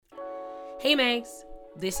Hey Megs,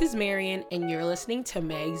 this is Marian and you're listening to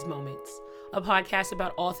Megs Moments, a podcast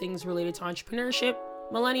about all things related to entrepreneurship,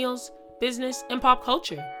 millennials, business, and pop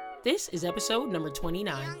culture. This is episode number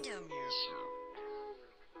 29.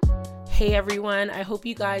 Hey everyone, I hope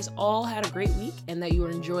you guys all had a great week and that you are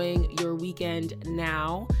enjoying your weekend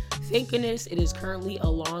now. Thank goodness it is currently a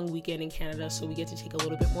long weekend in Canada, so we get to take a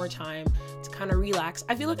little bit more time to kind of relax.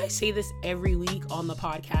 I feel like I say this every week on the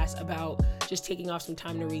podcast about just taking off some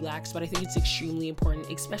time to relax, but I think it's extremely important,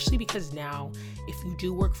 especially because now, if you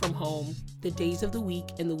do work from home, the days of the week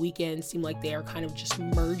and the weekends seem like they are kind of just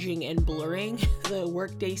merging and blurring. The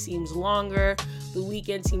workday seems longer, the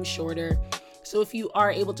weekend seems shorter. So if you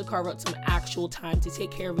are able to carve out some actual time to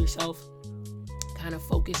take care of yourself, kind of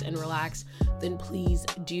focus and relax, then please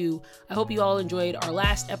do. I hope you all enjoyed our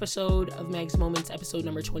last episode of Meg's Moments, episode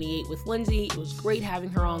number 28 with Lindsay. It was great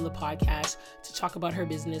having her on the podcast to talk about her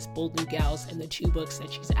business, Bold New Gals, and the 2 books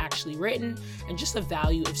that she's actually written, and just the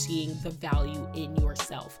value of seeing the value in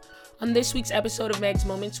yourself. On this week's episode of Meg's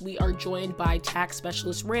Moments, we are joined by tax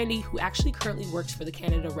specialist Randy, who actually currently works for the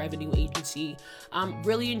Canada Revenue Agency.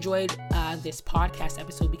 Really enjoyed this podcast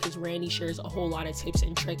episode because Randy shares a whole lot of tips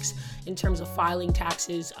and tricks in terms of filing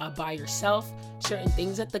taxes by yourself, certain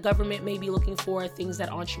things that the government may be looking for, things that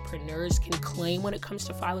entrepreneurs can claim when it comes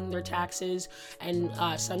to filing their taxes, and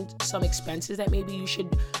some expenses that maybe you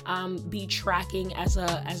should be tracking as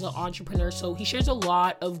an entrepreneur. So he shares a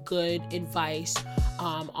lot of good advice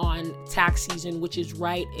on tax season, which is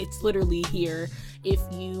right. It's literally here. If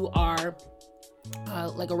you are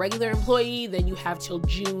like a regular employee, then you have till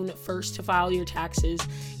June 1st to file your taxes.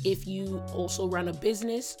 If you also run a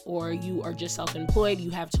business or you are just self-employed,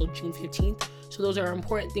 you have till June 15th. So those are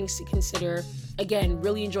important things to consider. Again,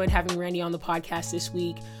 really enjoyed having Randy on the podcast this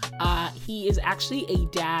week. He is actually a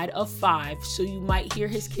dad of 5, so you might hear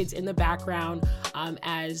his kids in the background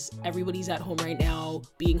as everybody's at home right now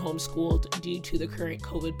being homeschooled due to the current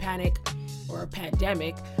COVID panic or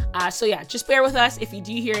pandemic. So yeah, just bear with us. If you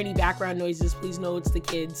do hear any background noises, please know it's the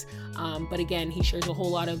kids. But again, he shares a whole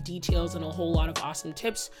lot of details and a whole lot of awesome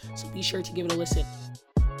tips, so be sure to give it a listen.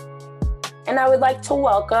 And I would like to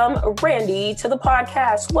welcome Randy to the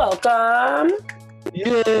podcast. Welcome.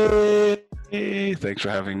 Yay! Thanks for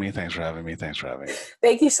having me. Thank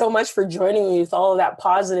you so much for joining me with all of that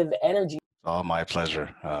positive energy. Oh, my pleasure.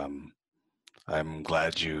 I'm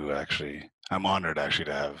glad I'm honored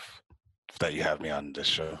to have me on this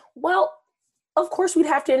show. Well, of course we'd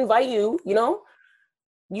have to invite you,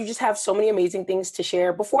 you just have so many amazing things to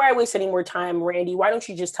share. Before I waste any more time, Randy, why don't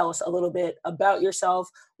you just tell us a little bit about yourself,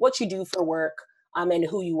 what you do for work, and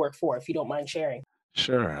who you work for, if you don't mind sharing.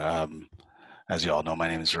 Sure. As you all know, my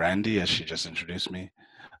name is Randy, as she just introduced me.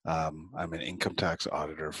 I'm an income tax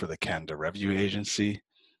auditor for the Canada Revenue Agency.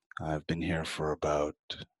 I've been here for about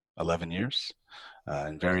 11 years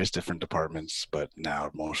in various different departments, but now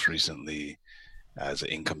most recently as an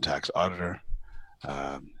income tax auditor.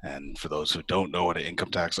 And for those who don't know what an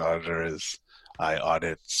income tax auditor is, I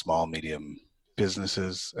audit small, medium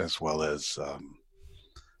businesses as well as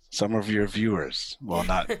some of your viewers. Well,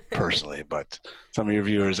 not personally, but some of your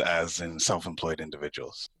viewers as in self-employed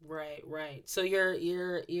individuals. Right. So you're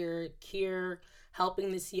here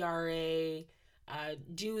helping the CRA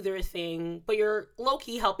do their thing, but you're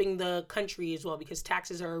low-key helping the country as well, because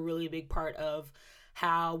taxes are a really big part of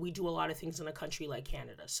how we do a lot of things in a country like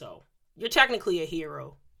Canada. So you're technically a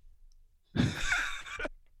hero.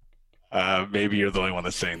 Maybe you're the only one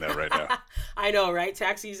that's saying that right now. I know, right?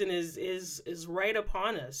 Tax season is right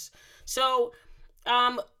upon us. So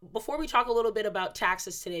before we talk a little bit about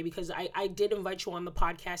taxes today, because I did invite you on the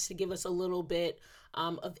podcast to give us a little bit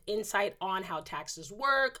of insight on how taxes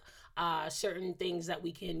work, certain things that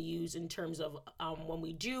we can use in terms of when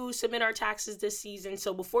we do submit our taxes this season.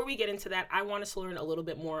 So before we get into that, I want us to learn a little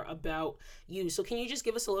bit more about you. So can you just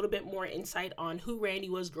give us a little bit more insight on who Randy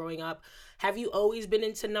was growing up? Have you always been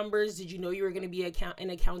into numbers? Did you know you were going to be an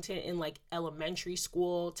accountant in like elementary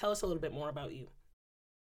school? Tell us a little bit more about you.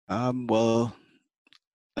 Well,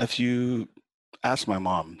 if you ask my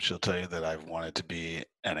mom, she'll tell you that I've wanted to be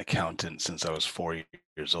an accountant since I was 4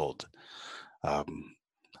 years old.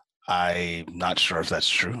 I'm not sure if that's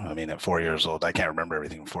true. I mean, at 4 years old, I can't remember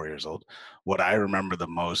everything from 4 years old. What I remember the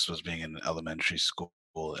most was being in elementary school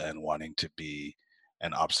and wanting to be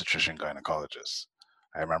an obstetrician gynecologist.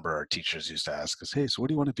 I remember our teachers used to ask us, hey, so what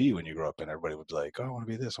do you want to be when you grow up? And everybody would be like, oh, I want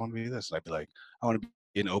to be this, I want to be this. And I'd be like, I want to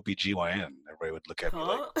be an OBGYN. Everybody would look at me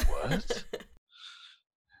like, what?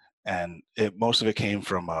 And most of it came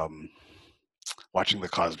from watching the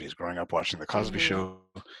Cosbys, growing up watching the Cosby Show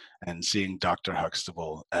and seeing Dr.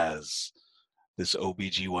 Huxtable as this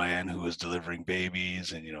OBGYN who was delivering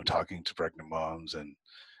babies and, talking to pregnant moms. And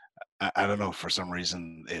I don't know, for some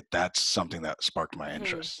reason, that's something that sparked my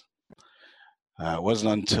interest. It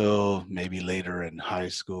wasn't until maybe later in high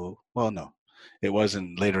school. Well, no, it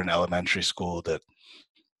wasn't later in elementary school that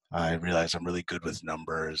I realized I'm really good with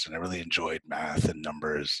numbers, and I really enjoyed math and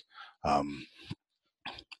numbers,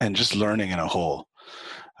 and just learning in a whole.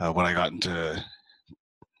 When I got into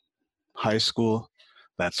high school,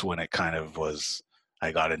 that's when it kind of was,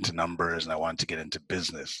 I got into numbers and I wanted to get into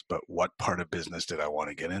business, but what part of business did I want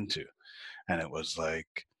to get into? And it was like,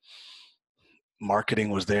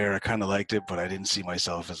 marketing was there. I kind of liked it, but I didn't see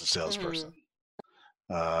myself as a salesperson.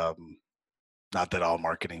 Not that all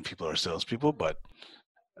marketing people are salespeople, but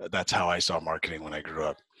that's how I saw marketing when I grew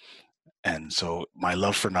up. And so my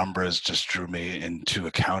love for numbers just drew me into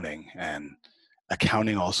accounting. And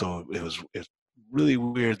accounting also, it's really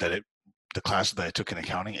weird that the classes that I took in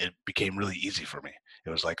accounting, it became really easy for me. It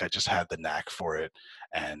was like I just had the knack for it.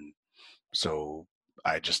 And so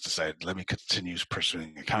I just decided, let me continue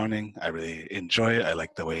pursuing accounting. I really enjoy it. I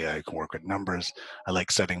like the way I can work with numbers. I like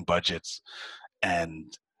setting budgets.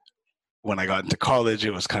 And when I got into college,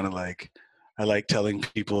 it was kind of like, I like telling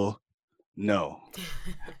people no.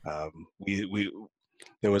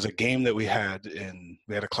 There was a game that we had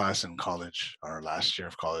a class in college, our last year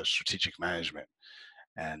of college, strategic management.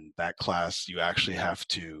 And that class, you actually have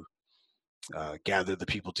to gather the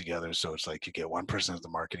people together. So it's like you get one person as the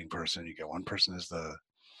marketing person, you get one person as the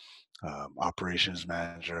operations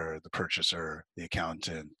manager, the purchaser, the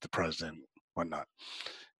accountant, the president, whatnot.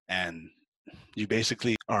 And you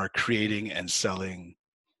basically are creating and selling,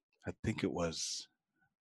 I think it was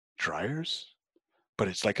dryers, but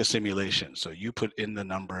it's like a simulation. So you put in the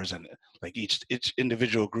numbers, and like each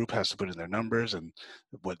individual group has to put in their numbers and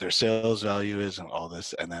what their sales value is and all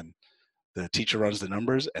this. And then the teacher runs the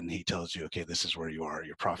numbers and he tells you, okay, this is where you are,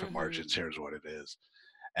 your profit margins, here's what it is.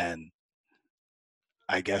 And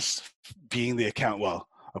I guess being the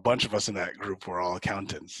a bunch of us in that group were all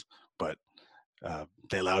accountants, but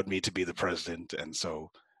they allowed me to be the president. And so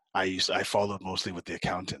I followed mostly with the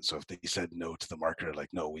accountant. So if they said no to the marketer, like,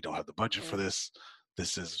 no, we don't have the budget for this.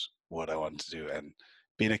 This is what I want to do. And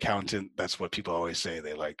being an accountant, that's what people always say.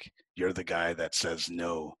 They like, you're the guy that says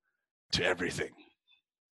no to everything.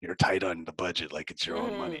 You're tight on the budget, like it's your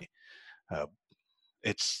own money.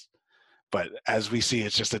 But as we see,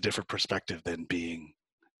 it's just a different perspective than being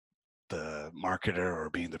the marketer or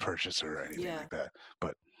being the purchaser or anything like that.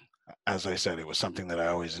 But as I said, it was something that I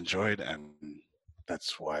always enjoyed, and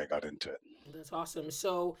that's why I got into it. That's awesome.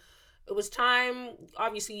 So it was time,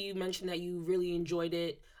 obviously you mentioned that you really enjoyed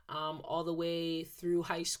it all the way through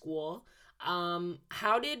high school.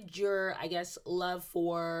 How did your, I guess, love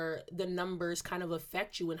for the numbers kind of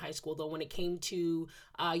affect you in high school, though, when it came to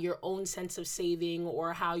your own sense of saving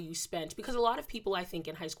or how you spent? Because a lot of people, I think,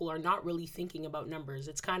 in high school are not really thinking about numbers.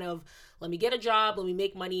 It's kind of, let me get a job, let me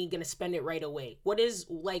make money, gonna spend it right away. What is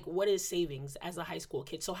savings as a high school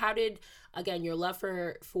kid? So how did, again, your love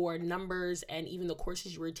for numbers and even the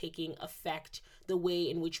courses you were taking affect the way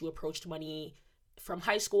in which you approached money from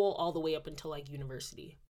high school all the way up until like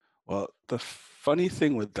university? Well, the funny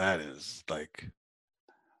thing with that is, like,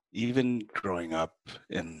 even growing up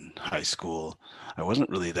in high school, I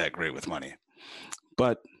wasn't really that great with money,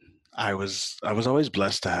 but I was always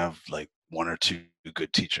blessed to have like one or two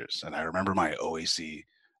good teachers. And I remember my OAC.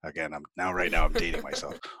 Again, right now I'm dating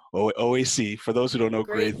myself. OAC, for those who don't know,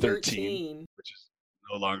 grade 13, which is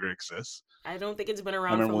no longer exists. I don't think it's been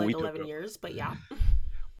around for like 11 years, but yeah.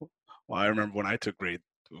 Well, I remember when I took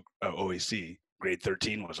OAC, grade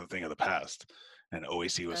 13 was a thing of the past, and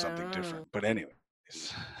OAC was something different. But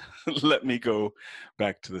anyways, let me go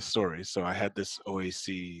back to the story. So I had this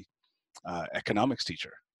OAC economics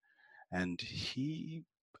teacher, and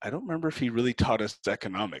I don't remember if he really taught us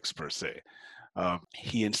economics per se.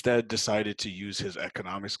 He instead decided to use his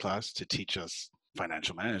economics class to teach us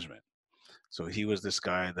financial management. So he was this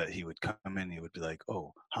guy that he would come in, he would be like,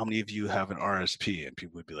 oh, how many of you have an RSP? And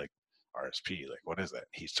people would be like, RSP, like, what is that?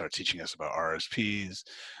 He started teaching us about RSPs,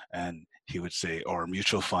 and he would say, or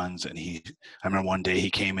mutual funds. And I remember one day he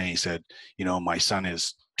came in, he said, my son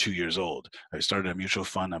is 2 years old. I started a mutual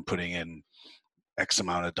fund. I'm putting in X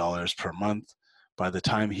amount of dollars per month. By the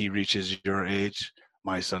time he reaches your age,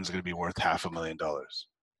 my son's going to be worth $500,000.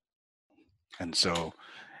 And so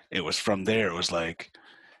it was from there, it was like,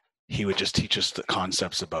 he would just teach us the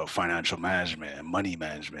concepts about financial management and money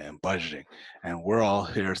management and budgeting. And we're all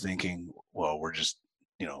here thinking, well, we're just,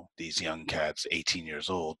 these young cats, 18 years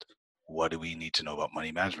old. What do we need to know about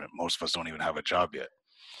money management? Most of us don't even have a job yet.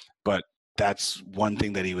 But that's one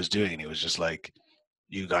thing that he was doing. And he was just like,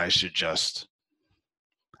 you guys should just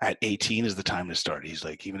at 18 is the time to start. He's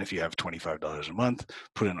like, even if you have $25 a month,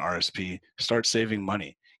 put in RSP, start saving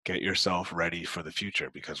money, get yourself ready for the future,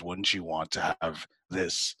 because wouldn't you want to have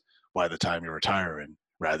this by the time you're retiring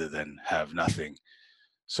rather than have nothing?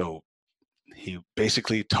 So he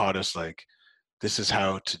basically taught us like, this is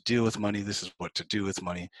how to deal with money, this is what to do with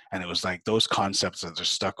money. And it was like those concepts that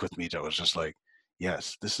just stuck with me, that was just like,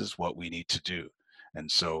 yes, this is what we need to do. And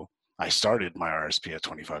so I started my RSP at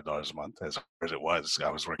 $25 a month, as hard as it was. I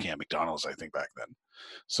was working at McDonald's, I think, back then.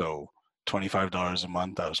 So $25 a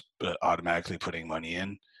month, I was automatically putting money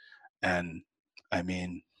in. And I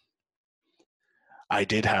mean, I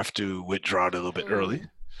did have to withdraw it a little bit early,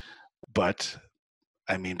 but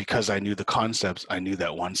I mean, because I knew the concepts, I knew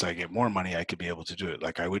that once I get more money, I could be able to do it.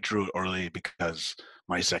 Like I withdrew early because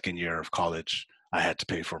my second year of college, I had to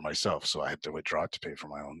pay for myself. So I had to withdraw to pay for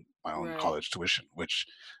my own Right. college tuition, which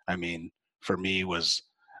I mean, for me was,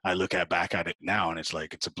 I look at back at it now and it's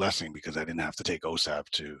like, it's a blessing because I didn't have to take OSAP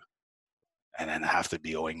and then have to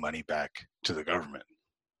be owing money back to the government,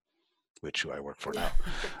 which who I work for now.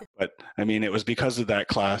 But I mean, it was because of that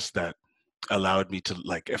class that allowed me to,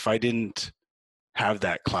 like, if I didn't have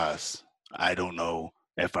that class, I don't know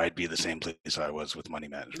if I'd be the same place I was with money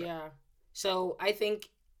management. Yeah. So I think,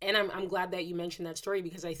 and I'm glad that you mentioned that story,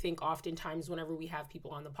 because I think oftentimes whenever we have people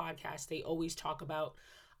on the podcast, they always talk about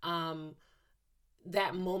um,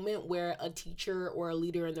 that moment where a teacher or a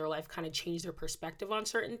leader in their life kind of changed their perspective on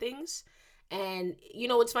certain things. And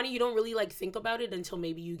it's funny, you don't really like think about it until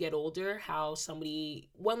maybe you get older, how somebody,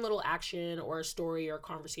 one little action or a story or a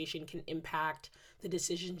conversation can impact the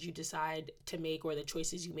decisions you decide to make or the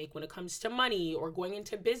choices you make when it comes to money or going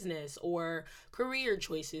into business or career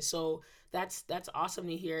choices. So that's awesome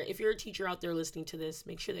to hear. If you're a teacher out there listening to this,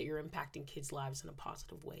 make sure that you're impacting kids' lives in a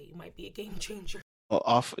positive way. You might be a game changer. Well,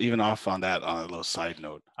 off on that, on a little side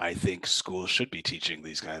note, I think schools should be teaching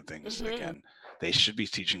these kind of things again. They should be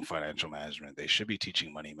teaching financial management. They should be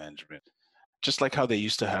teaching money management, just like how they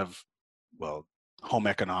used to have, well, home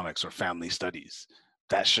economics or family studies.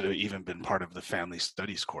 That should have even been part of the family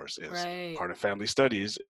studies course. Right. Part of family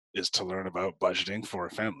studies is to learn about budgeting for a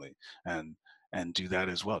family and do that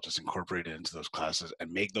as well. Just incorporate it into those classes and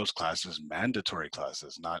make those classes mandatory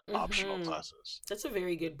classes, not optional classes. That's a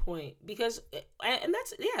very good point, because and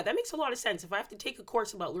that makes a lot of sense. If I have to take a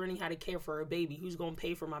course about learning how to care for a baby, who's going to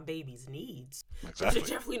pay for my baby's needs? Exactly. Those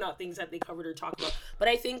are definitely not things that they covered or talked about. But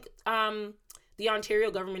I think the Ontario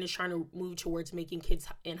government is trying to move towards making kids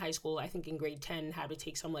in high school, I think in grade 10, have to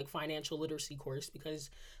take some like financial literacy course, because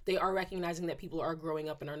they are recognizing that people are growing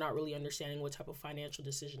up and are not really understanding what type of financial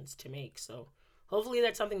decisions to make. So hopefully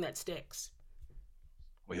that's something that sticks.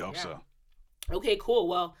 We hope so. Okay, cool.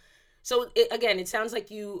 Well, so again, it sounds like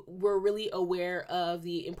you were really aware of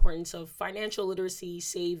the importance of financial literacy,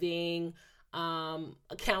 saving,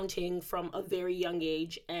 accounting from a very young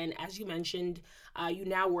age. And as you mentioned, you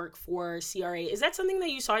now work for CRA. Is that something that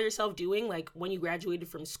you saw yourself doing, like when you graduated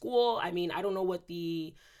from school? I mean, I don't know what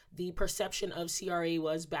the perception of CRA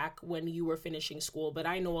was back when you were finishing school, but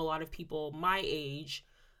I know a lot of people my age,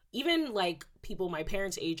 even like people my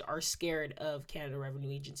parents' age, are scared of Canada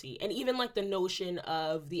Revenue Agency. And even like the notion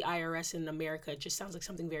of the IRS in America, it just sounds like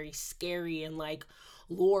something very scary and like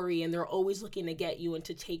Lori, and they're always looking to get you and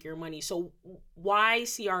to take your money. So why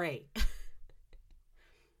CRA?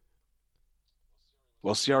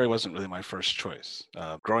 Well, CRA wasn't really my first choice.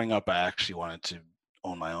 Growing up, I actually wanted to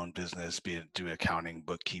own my own business, do accounting,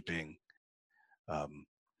 bookkeeping.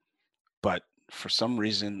 But for some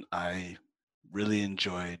reason, I really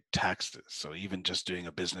enjoyed taxes. So even just doing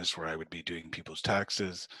a business where I would be doing people's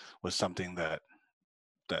taxes was something that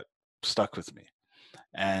stuck with me.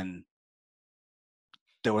 And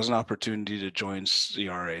there was an opportunity to join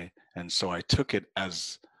CRA. And so I took it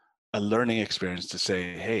as a learning experience to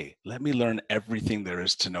say, hey, let me learn everything there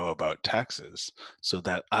is to know about taxes so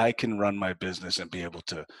that I can run my business and be able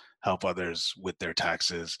to help others with their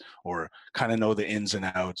taxes, or kind of know the ins and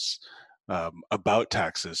outs about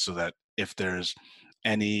taxes, so that if there's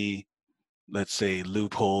any, let's say,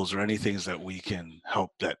 loopholes or any things that we can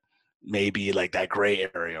help, that maybe like that gray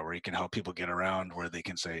area where you can help people get around, where they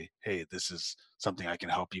can say, hey, this is something I can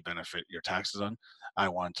help you benefit your taxes on. I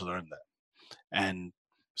wanted to learn that. And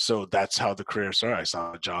so that's how the career started. I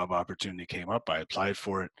saw a job opportunity came up. I applied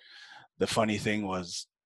for it. The funny thing was,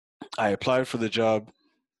 I applied for the job,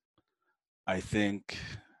 I think,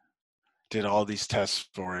 did all these tests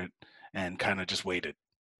for it, and kind of just waited.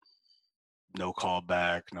 No call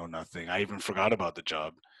back, no nothing. I even forgot about the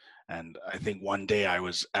job. And I think one day I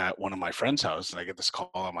was at one of my friend's house and I get this call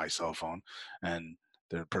on my cell phone, and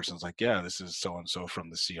the person's like, yeah, this is so and so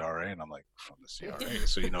from the CRA, and I'm like, from the CRA?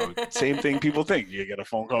 So same thing people think. You get a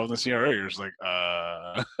phone call from the CRA, you're just like,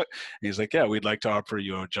 he's like, yeah, we'd like to offer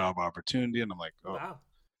you a job opportunity, and I'm like, oh. Wow.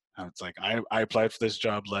 It's like, I applied for this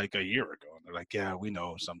job like a year ago, and they're like, yeah, we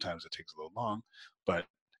know sometimes it takes a little long, but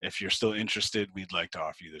if you're still interested, we'd like to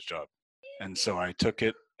offer you this job. And so I took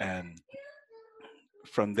it, and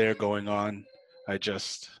from there going on, I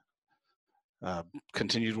just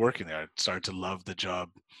continued working there. I started to love the job.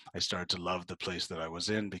 I started to love the place that I was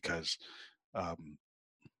in, because um,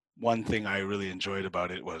 one thing I really enjoyed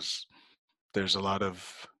about it was there's a lot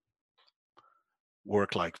of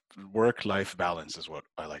work life balance is what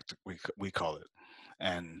I like to we call it.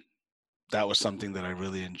 And that was something that I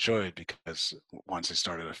really enjoyed, because once I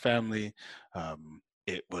started a family,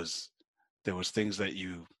 it was there was things that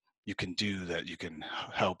you can do that you can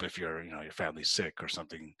help if your family's sick or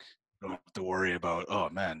something. You don't have to worry about, oh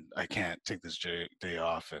man, I can't take this day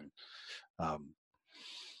off. And um,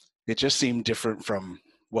 it just seemed different from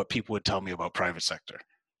what people would tell me about private sector.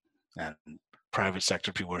 And private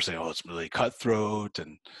sector people were saying, oh, it's really cutthroat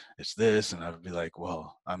and it's this, and I would be like,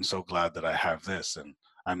 well, I'm so glad that I have this, and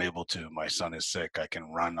I'm able to. My son is sick, I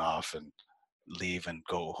can run off and leave and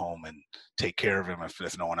go home and take care of him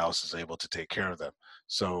if no one else is able to take care of them.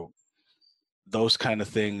 So those kind of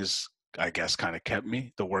things, I guess, kind of kept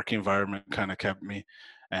me. The work environment kind of kept me,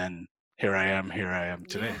 and here I am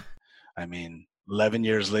today. Yeah. I mean, 11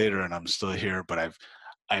 years later, and I'm still here. But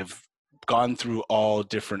I've gone through all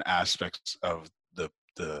different aspects of the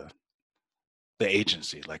the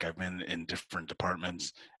agency. Like, I've been in different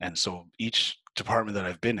departments, and so each department that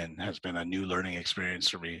I've been in has been a new learning experience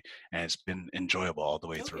for me, and it's been enjoyable all the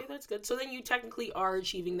way through. Okay, that's good. So then you technically are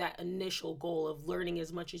achieving that initial goal of learning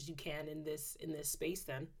as much as you can in this space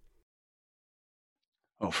then.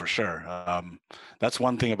 Oh, for sure. That's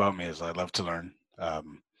one thing about me, is I love to learn.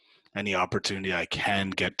 Any opportunity I can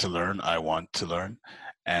get to learn, I want to learn.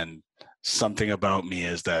 And something about me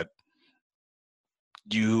is that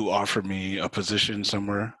you offer me a position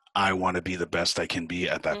somewhere, I want to be the best I can be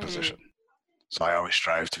at that Mm-hmm. position. So I always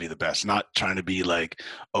strive to be the best, not trying to be like,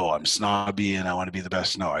 oh, I'm snobby and I want to be the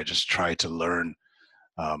best. No, I just try to learn.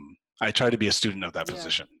 I try to be a student of that Yeah.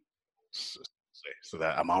 position, so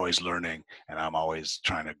that I'm always learning and I'm always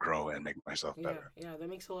trying to grow and make myself Yeah, better. yeah, that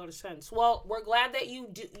makes a lot of sense. Well, we're glad that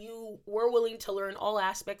you were willing to learn all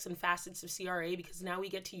aspects and facets of CRA, because now we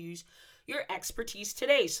get to use your expertise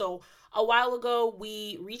today. So a while ago,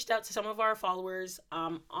 we reached out to some of our followers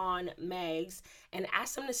on Megs and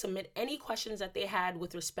asked them to submit any questions that they had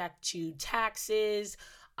with respect to taxes,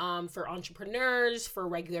 for entrepreneurs, for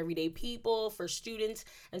regular everyday people, for students.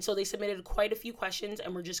 And so they submitted quite a few questions,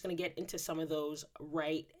 and we're just going to get into some of those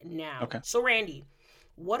right now. Okay. So, Randy,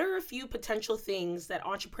 what are a few potential things that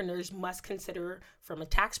entrepreneurs must consider from a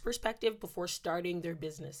tax perspective before starting their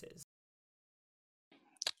businesses?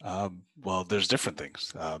 Well, there's different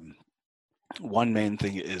things. One main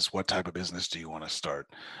thing is, what type of business do you want to start?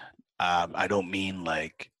 I don't mean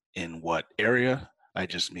like in what area. I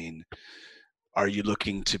just mean, are you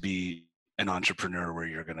looking to be an entrepreneur where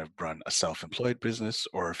you're going to run a self-employed business,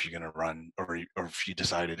 or if you're going to run, or if you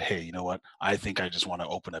decided, hey, you know what, I think I just want to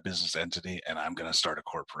open a business entity and I'm going to start a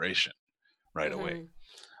corporation right away.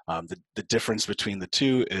 Mm-hmm. The difference between the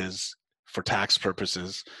two is, for tax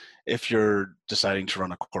purposes, if you're deciding to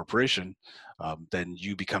run a corporation, then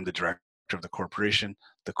you become the director of the corporation.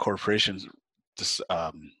 The corporation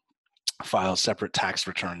files separate tax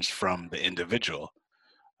returns from the individual.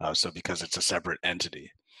 So because it's a separate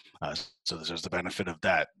entity. So there's the benefit of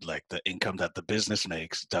that. Like, the income that the business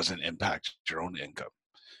makes doesn't impact your own income.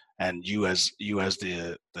 And you as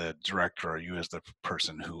the director, or you as the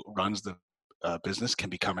person who runs the business, can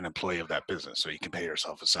become an employee of that business. So you can pay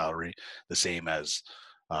yourself a salary, the same as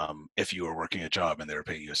if you were working a job and they were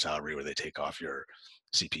paying you a salary, where they take off your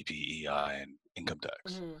CPP, EI, and income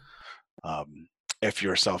tax. Mm-hmm. Um, if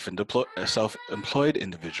you're a self-employed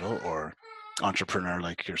individual or entrepreneur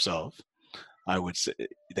like yourself, I would say,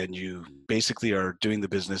 then you basically are doing the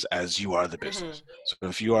business as you are the Mm-hmm. business. So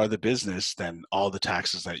if you are the business, then all the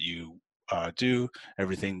taxes that you do,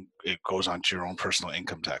 everything, it goes onto your own personal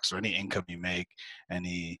income tax. So any income you make,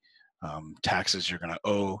 any taxes you're going to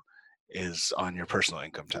owe, is on your personal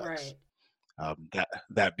income tax. Right.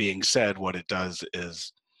 That being said, what it does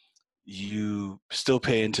is, you still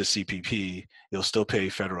pay into CPP, you'll still pay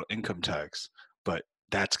federal income tax, but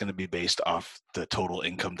that's going to be based off the total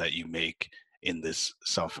income that you make in this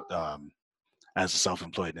as a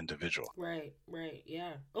self-employed individual. Right, right.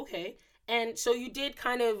 Yeah. Okay. And so you did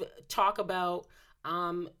kind of talk about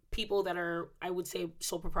people that are, I would say,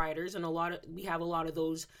 sole proprietors, and we have a lot of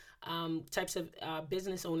those types of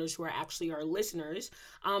business owners who are actually our listeners.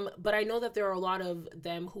 But I know that there are a lot of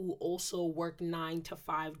them who also work 9 to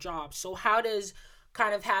 5 jobs. So how does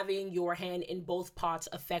kind of having your hand in both pots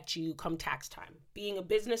affect you come tax time? Being a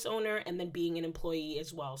business owner and then being an employee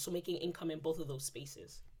as well. So making income in both of those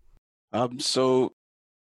spaces. So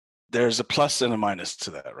there's a plus and a minus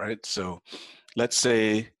to that, right? So let's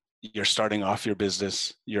say you're starting off your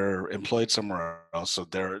business, you're employed somewhere else. So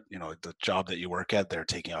they're, the job that you work at, they're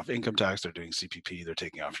taking off income tax, they're doing CPP, they're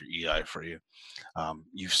taking off your EI for you.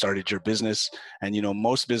 You've started your business, and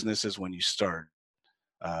most businesses, when you start,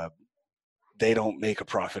 they don't make a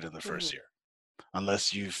profit in the first year,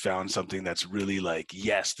 unless you've found something that's really like,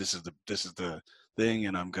 yes, this is the thing,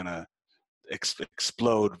 and I'm gonna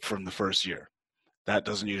explode from the first year. That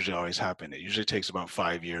doesn't usually always happen. It usually takes about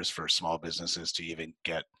 5 years for small businesses to even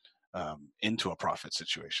get into a profit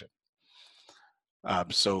situation.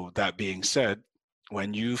 So that being said,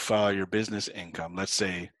 when you file your business income, let's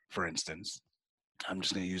say, for instance, I'm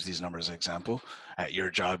just going to use these numbers as an example. At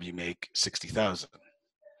your job, you make 60,000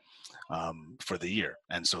 for the year,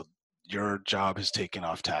 and so your job has taken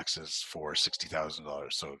off taxes for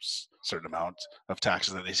 $60,000. So a certain amount of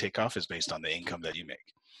taxes that they take off is based on the income that you make.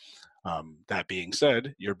 That being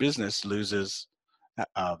said, your business loses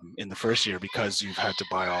in the first year because you've had to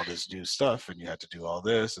buy all this new stuff and you had to do all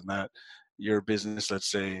this and that. Your business, let's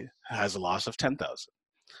say, has a loss of 10,000.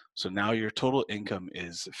 So now your total income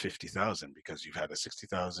is 50,000 because you've had a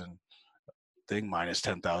 60,000 thing minus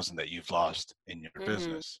 10,000 that you've lost in your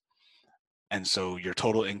business. And so your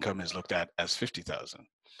total income is looked at as 50,000.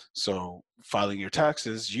 So filing your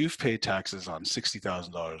taxes, you've paid taxes on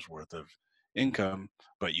 $60,000 worth of income,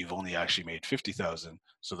 but you've only actually made 50,000.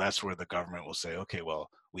 So that's where the government will say, okay, well,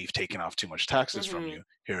 we've taken off too much taxes from you.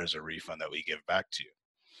 Here is a refund that we give back to you.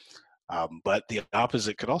 But the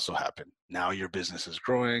opposite could also happen. Now your business is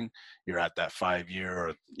growing, you're at that 5-year,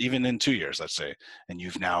 or even in 2 years, let's say, and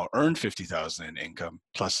you've now earned 50,000 in income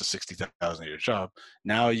plus the 60,000 at your job.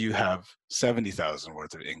 Now you have 70,000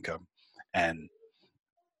 worth of income, and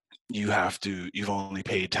you've only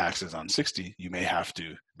paid taxes on 60. You may have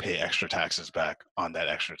to pay extra taxes back on that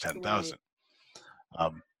extra 10,000.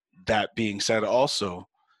 Right. That being said, also,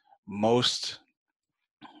 most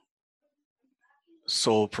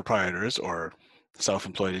sole proprietors or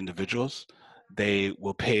self-employed individuals, they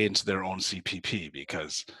will pay into their own CPP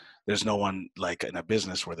because there's no one like in a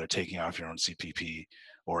business where they're taking off your own CPP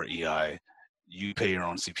or EI. You pay your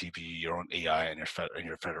own CPP, your own EI, and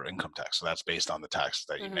your federal income tax. So that's based on the tax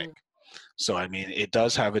that you make. So, I mean, it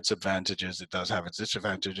does have its advantages. It does have its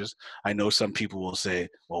disadvantages. I know some people will say,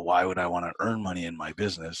 well, why would I want to earn money in my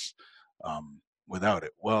business without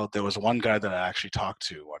it? Well, there was one guy that I actually talked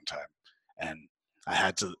to one time, and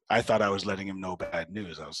I thought I was letting him know bad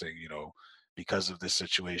news. I was saying, because of this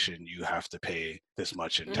situation, you have to pay this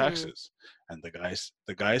much in taxes. And the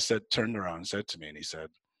guy turned around and said to me, and he said,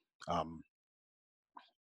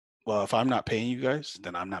 well, if I'm not paying you guys,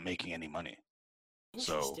 then I'm not making any money.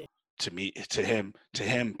 So to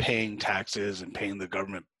him paying taxes and paying the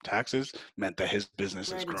government taxes meant that his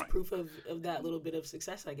business is growing. It's proof of that little bit of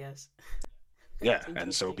success, I guess. Yeah,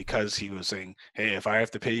 and so because he was saying, hey, if I have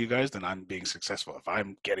to pay you guys, then I'm being successful. If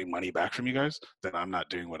I'm getting money back from you guys, then I'm not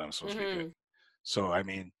doing what I'm supposed to be doing. So, I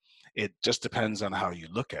mean, it just depends on how you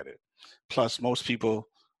look at it. Plus, most people,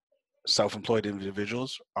 self-employed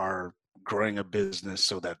individuals, are growing a business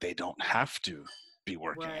so that they don't have to be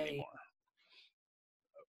working anymore.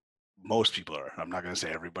 Most people are. I'm not going to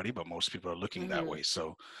say everybody, but most people are looking that way.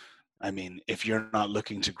 So, I mean, if you're not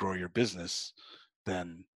looking to grow your business,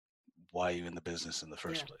 then why are you in the business in the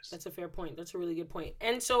first place? That's a fair point. That's a really good point.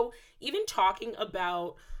 And so even talking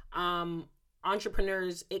about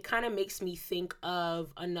entrepreneurs, it kind of makes me think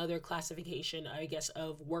of another classification, I guess,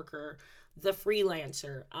 of worker, the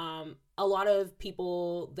freelancer. A lot of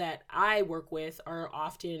people that I work with are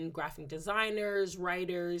often graphic designers,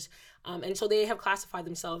 writers, and so they have classified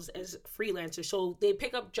themselves as freelancers. So they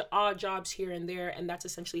pick up odd jobs here and there, and that's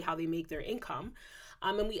essentially how they make their income.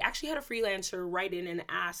 And we actually had a freelancer write in and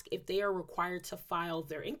ask if they are required to file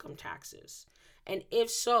their income taxes. And if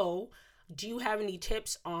so, do you have any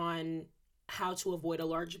tips on how to avoid a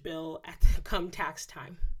large bill at the come tax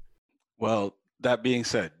time? Well, that being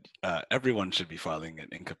said, everyone should be filing an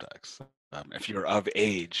income tax. If you're of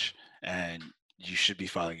age, and you should be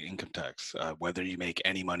filing income tax, whether you make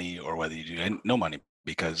any money or whether you do no money,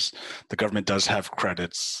 because the government does have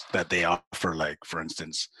credits that they offer, like, for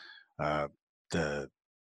instance, the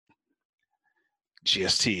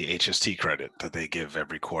GST, HST credit that they give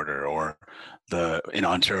every quarter, or in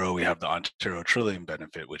Ontario, we have the Ontario Trillium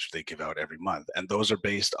benefit, which they give out every month. And those are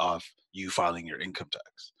based off you filing your income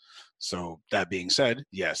tax. So that being said,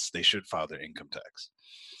 yes, they should file their income tax.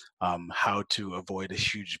 How to avoid a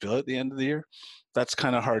huge bill at the end of the year? That's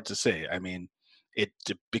kind of hard to say. I mean,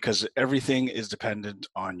 because everything is dependent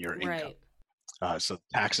on your income. Right. So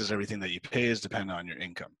taxes, everything that you pay is dependent on your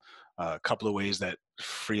income. A couple of ways that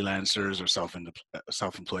freelancers or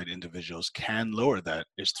self-employed individuals can lower that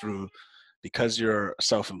is through, because you're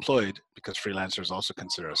self-employed, because freelancers also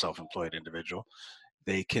consider a self-employed individual,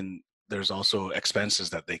 there's also expenses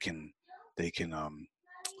that they can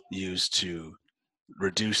use to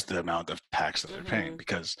reduce the amount of tax that they're paying,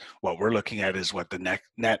 because what we're looking at is what the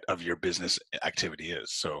net of your business activity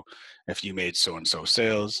is. So if you made so and so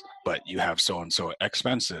sales but you have so and so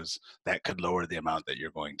expenses, that could lower the amount that you're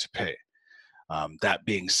going to pay. That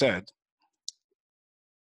being said,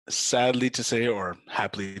 sadly to say, or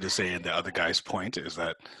happily to say, and the other guy's point is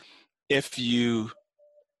that if you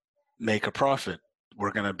make a profit,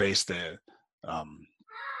 we're going to base the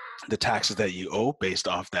taxes that you owe based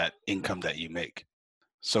off that income that you make.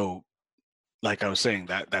 So like I was saying,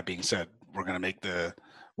 that being said, we're going to make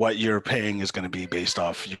what you're paying is going to be based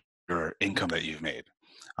off your income that you've made.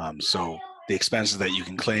 So the expenses that you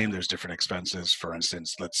can claim, there's different expenses. For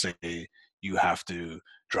instance, let's say you have to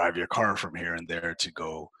drive your car from here and there to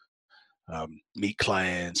go meet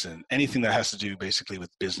clients, and anything that has to do basically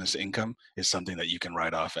with business income is something that you can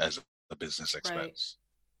write off as a business Right. expense.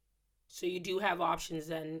 So you do have options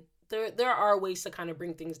then. There are ways to kind of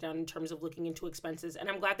bring things down in terms of looking into expenses. And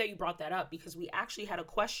I'm glad that you brought that up, because we actually had a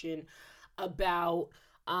question about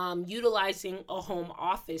utilizing a home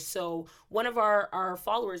office. So one of our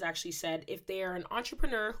followers actually said, if they are an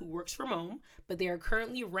entrepreneur who works from home, but they are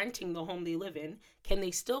currently renting the home they live in, can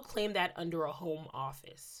they still claim that under a home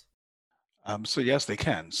office? So yes, they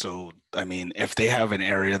can. So I mean, if they have an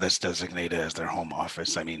area that's designated as their home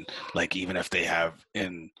office, I mean, like even if they have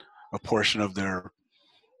in a portion of their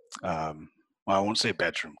well, I won't say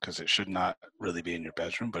bedroom because it should not really be in your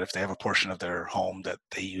bedroom, but if they have a portion of their home that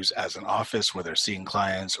they use as an office where they're seeing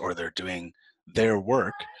clients or they're doing their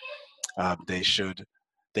work, they should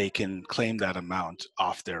they can claim that amount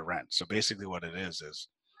off their rent. So basically, what it is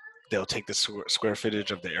they'll take the square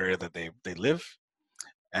footage of the area that they live,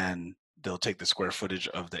 and they'll take the square footage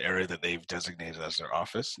of the area that they've designated as their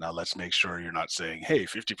office. Now, let's make sure you're not saying, hey,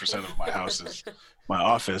 50% of my house is my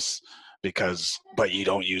office, but you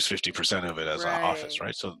don't use 50% of it as an office, Right.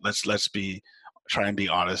 right? So let's try and be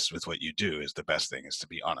honest with what you do. Is the best thing is to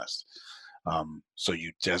be honest. So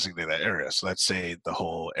you designate that area. So let's say the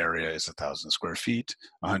whole area is 1,000 square feet,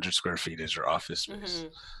 100 square feet is your office space.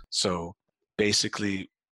 So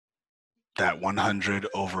basically that 100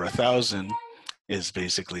 over 1,000 is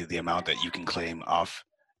basically the amount that you can claim off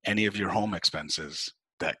any of your home expenses.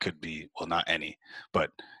 That could be, well, not any, but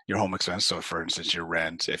your home expense. So for instance, your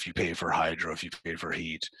rent, if you pay for hydro, if you pay for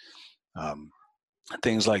heat, um,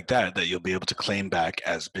 things like that, that you'll be able to claim back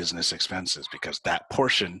as business expenses, because that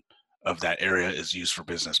portion of that area is used for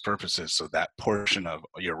business purposes. So that portion of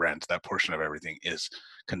your rent, that portion of everything is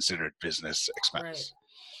considered business Right. expense.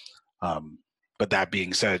 Um, but that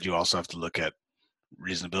being said, you also have to look at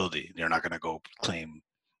reasonability. You're not going to go claim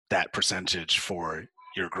that percentage for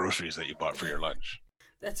your groceries that you bought for your lunch.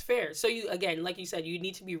 That's fair. So you, again, like you said, you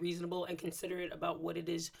need to be reasonable and considerate about what it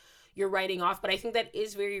is you're writing off. But I think that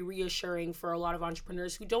is very reassuring for a lot of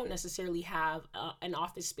entrepreneurs who don't necessarily have an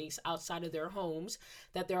office space outside of their homes,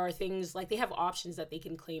 that there are things like they have options that they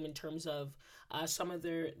can claim in terms of some of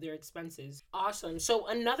their expenses. Awesome. So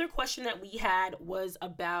another question that we had was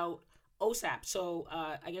about OSAP. So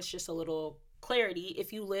I guess just a little clarity.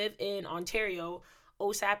 If you live in Ontario,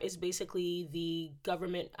 OSAP is basically the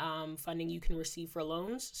government funding you can receive for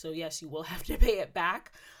loans. So yes, you will have to pay it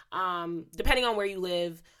back, depending on where you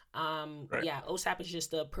live. Right. Yeah, OSAP is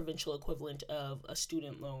just the provincial equivalent of a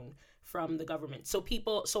student loan from the government. So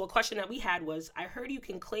a question that we had was, I heard you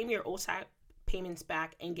can claim your OSAP payments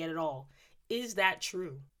back and get it all. Is that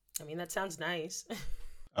true? I mean, that sounds nice.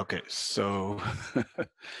 Okay, so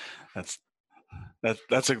that's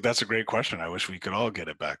that's a great question. I wish we could all get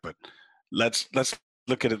it back, but let's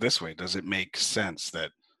look at it this way. Does it make sense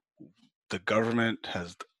that the government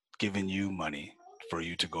has given you money for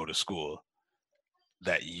you to go to school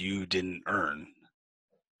that you didn't earn,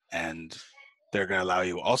 and they're going to allow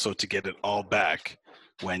you also to get it all back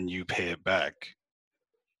when you pay it back?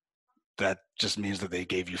 That just means that they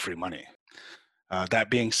gave you free money. That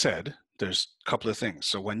being said, there's a couple of things.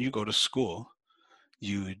 So when you go to school,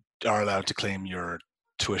 you are allowed to claim your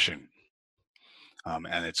tuition.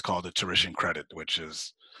 and it's called a tuition credit, which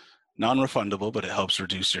is non-refundable, but it helps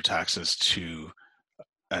reduce your taxes to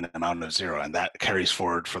an amount of zero, and that carries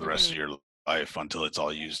forward for the rest of your life until it's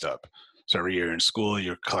all used up. So every year in school,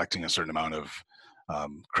 you're collecting a certain amount of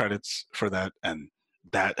credits for that, and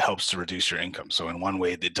that helps to reduce your income. So in one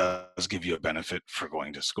way, it does give you a benefit for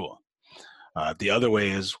going to school. The other way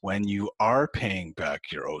is when you are paying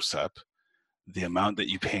back your OSAP, the amount that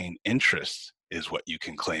you pay in interest is what you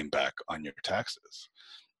can claim back on your taxes.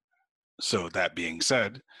 So that being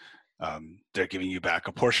said, they're giving you back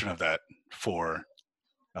a portion of that for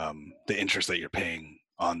the interest that you're paying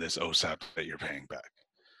on this OSAP that you're paying back.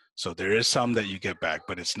 So there is some that you get back,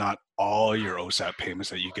 but it's not all your OSAP payments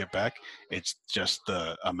that you get back. It's just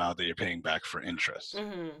the amount that you're paying back for interest.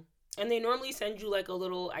 And they normally send you like a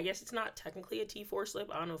little, I guess it's not technically a T4 slip.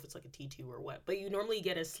 I don't know if it's like a T2 or what, but you normally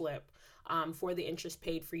get a slip for the interest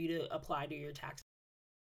paid for you to apply to your tax.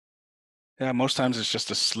 Yeah, most times it's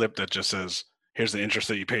just a slip that just says, here's the interest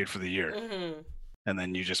that you paid for the year. And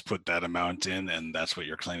then you just put that amount in, and that's what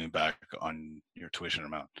you're claiming back on your tuition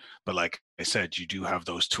amount. But like I said, you do have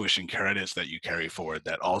those tuition credits that you carry forward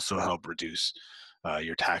that also help reduce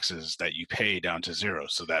your taxes that you pay down to zero.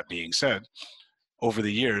 So that being said, over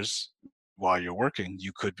the years, while you're working,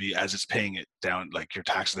 you could be, as it's paying it down, like your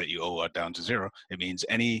taxes that you owe down to zero, it means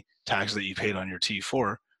any tax that you paid on your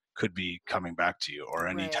T4 could be coming back to you, or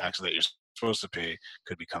any tax that you're supposed to pay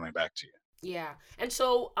could be coming back to you. Yeah. And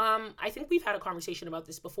so I think we've had a conversation about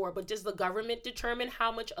this before, but does the government determine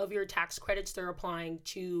how much of your tax credits they're applying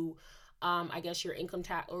to, I guess, your income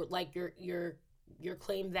tax, or like your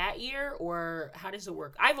claim that year, or how does it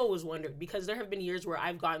work? I've always wondered, because there have been years where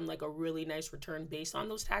I've gotten like a really nice return based on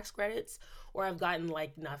those tax credits, or I've gotten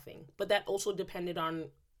like nothing. But that also depended on,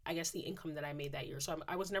 I guess, the income that I made that year. So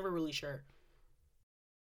I was never really sure.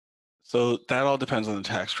 So that all depends on the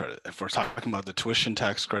tax credit. If we're talking about the tuition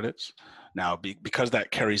tax credits, now because that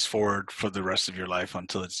carries forward for the rest of your life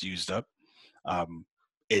until it's used up,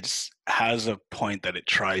 it has a point that it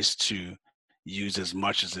tries to use as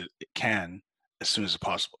much as it can as soon as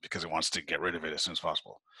possible, because it wants to get rid of it as soon as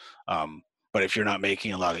possible. But if you're not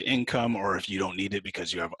making a lot of income, or if you don't need it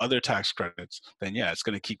because you have other tax credits, then yeah, it's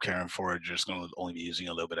going to keep carrying forward. You're just going to only be using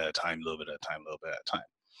a little bit at a time, a little bit at a time, a little bit at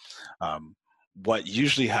a time. What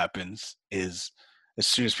usually happens is, as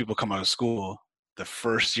soon as people come out of school, the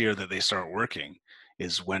first year that they start working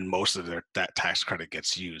is when most of that tax credit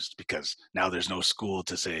gets used, because now there's no school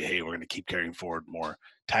to say, hey, we're going to keep carrying forward more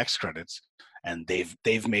tax credits, and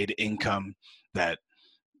they've made income that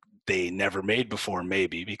they never made before,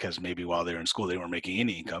 maybe because maybe while they were in school they weren't making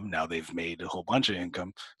any income. Now they've made a whole bunch of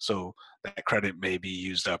income, so that credit may be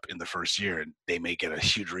used up in the first year, and they may get a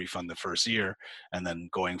huge refund the first year, and then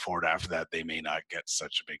going forward after that they may not get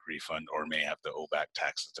such a big refund, or may have to owe back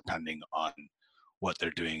taxes depending on what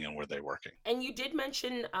they're doing and where they're working. And you did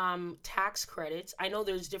mention tax credits. I know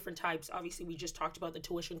there's different types. Obviously, we just talked about the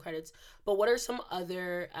tuition credits, but what are some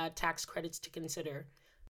other tax credits to consider?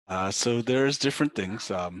 So there's different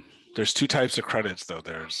things. There's two types of credits, though.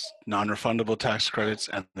 There's non-refundable tax credits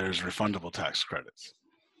and there's refundable tax credits.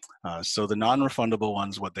 So the non-refundable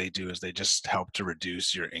ones, what they do is they just help to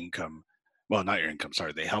reduce your income. Well, not your income,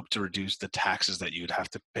 sorry. They help to reduce the taxes that you'd have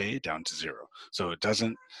to pay down to zero. So it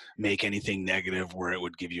doesn't make anything negative where it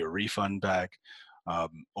would give you a refund back,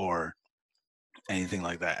 or anything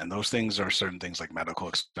like that. And those things are certain things like medical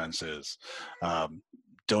expenses,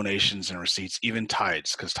 donations and receipts, even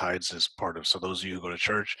tithes, because tithes is part of, so those of you who go to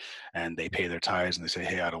church and they pay their tithes and they say,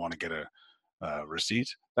 hey, I don't want to get a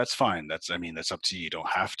receipt, that's fine. That's up to you. You don't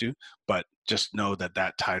have to, but just know that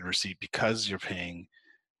that tithe receipt, because you're paying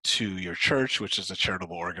to your church, which is a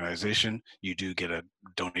charitable organization, you do get a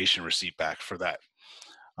donation receipt back for that.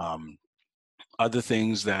 Other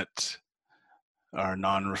things that are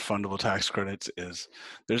non-refundable tax credits is,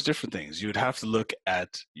 there's different things. You would have to look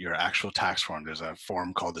at your actual tax form. There's a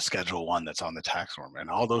form called the Schedule 1 that's on the tax form, and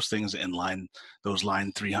all those things in line, those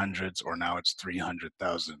line 300s, or now it's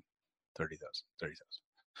 300,000, 30,000, 30,000.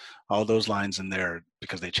 All those lines in there,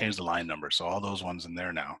 because they changed the line number, so all those ones in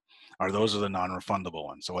there now those are the non-refundable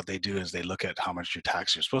ones. So what they do is they look at how much your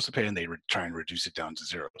tax you're supposed to pay, and they try and reduce it down to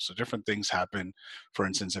zero. So different things happen. For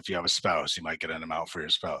instance, if you have a spouse, you might get an amount for your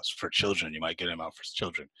spouse. For children, you might get an amount for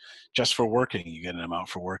children. Just for working, you get an amount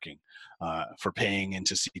for working. For paying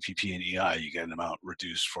into CPP and EI, you get an amount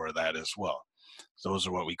reduced for that as well. Those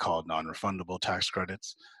are what we call non-refundable tax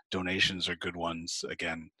credits. Donations are good ones.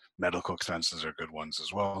 Again, medical expenses are good ones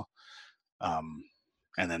as well.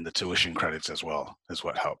 And then the tuition credits as well is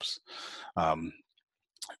what helps.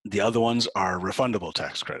 The other ones are refundable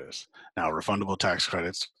tax credits. Now, refundable tax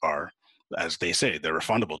credits are as they say, they're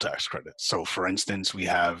refundable tax credits. So for instance, we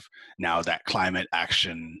have now that climate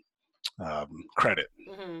action credit.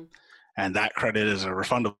 Mm-hmm. And that credit is a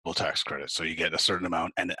refundable tax credit. So you get a certain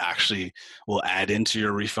amount and it actually will add into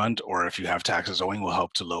your refund, or if you have taxes owing, will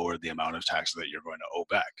help to lower the amount of taxes that you're going to owe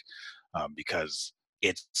back, because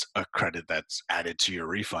it's a credit that's added to your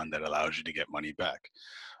refund that allows you to get money back.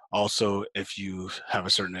 Also, if you have a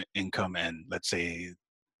certain income and let's say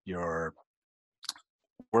your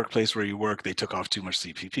workplace where you work, they took off too much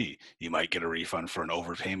CPP, you might get a refund for an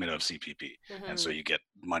overpayment of CPP. And so Mm-hmm. you get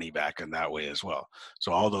money back in that way as well.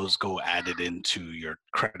 So all those go added into your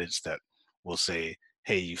credits that will say,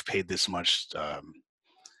 hey, you've paid this much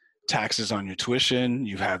taxes on your tuition,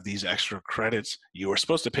 you have these extra credits, you were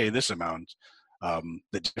supposed to pay this amount.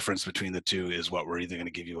 The difference between the two is what we're either going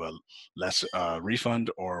to give you a less refund,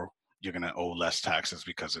 or you're going to owe less taxes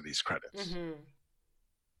because of these credits. Mm-hmm.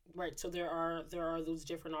 Right. So there are those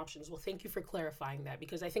different options. Well, thank you for clarifying that,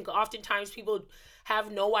 because I think oftentimes people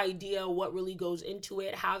have no idea what really goes into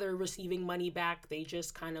it, how they're receiving money back. They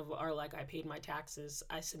just kind of are like, I paid my taxes,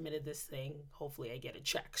 I submitted this thing, hopefully I get a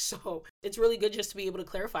check. So it's really good just to be able to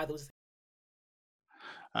clarify those.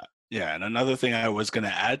 Yeah, and another thing I was going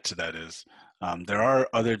to add to that is there are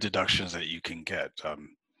other deductions that you can get.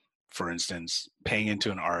 For instance, paying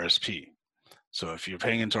into an RSP. So if you're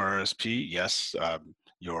paying into RSP, yes,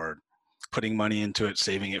 you're putting money into it,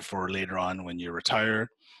 saving it for later on when you retire.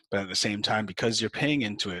 But at the same time, because you're paying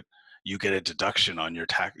into it, you get a deduction on your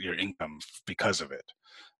income because of it.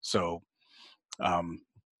 So um,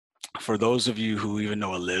 for those of you who even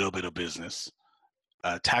know a little bit of business,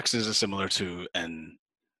 taxes are similar to an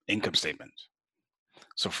income statement.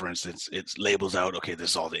 So for instance, it labels out, okay,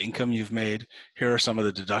 this is all the income you've made. Here are some of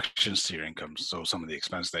the deductions to your income. So some of the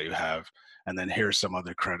expense that you have, and then here's some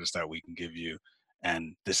other credits that we can give you.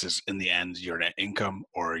 And this is in the end, your net income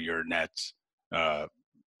or your net uh,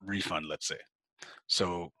 refund, let's say.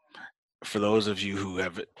 So for those of you who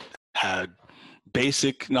have had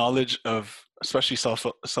basic knowledge of, especially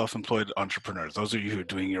self-employed entrepreneurs, those of you who are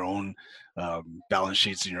doing your own balance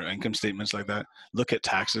sheets and your income statements like that, look at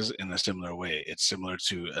taxes in a similar way. It's similar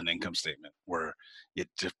to an income statement where it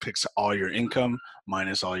depicts all your income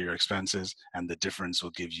minus all your expenses, and the difference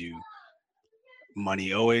will give you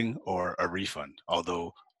money owing or a refund,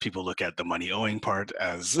 although people look at the money owing part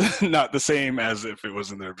as not the same as if it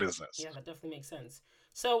was in their business. Yeah, that definitely makes sense.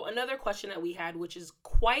 So another question that we had, which is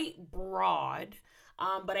quite broad,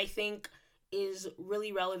 but I think is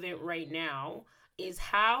really relevant right now, is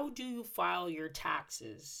how do you file your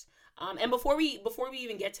taxes? And before we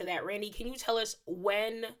even get to that, Randy, can you tell us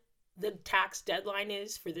when the tax deadline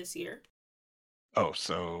is for this year? Oh,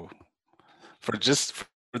 so for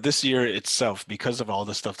this year itself, because of all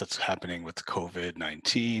the stuff that's happening with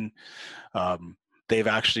COVID-19, um, they've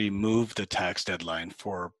actually moved the tax deadline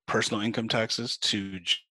for personal income taxes to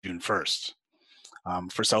June 1st.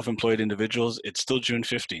 For self-employed individuals, it's still June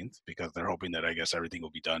 15th because they're hoping that I guess everything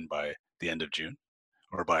will be done by the end of June,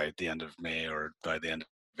 or by the end of May, or by the end of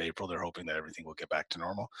April. They're hoping that everything will get back to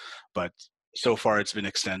normal. But so far it's been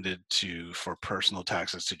extended to for personal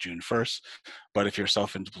taxes to June 1st. But if you're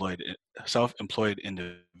self-employed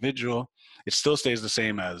individual, it still stays the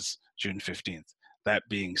same as June 15th. That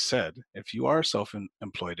being said, if you are a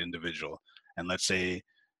self-employed individual, and let's say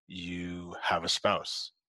you have a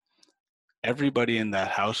spouse, everybody in that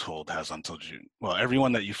household has until June. Well,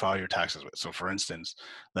 everyone that you file your taxes with. So for instance,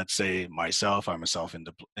 let's say myself, I'm a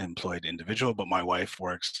self-employed individual, but my wife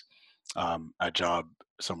works a job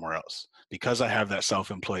somewhere else. Because I have that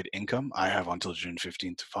self-employed income, I have until June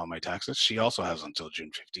 15th to file my taxes. She also has until June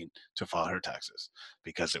 15th to file her taxes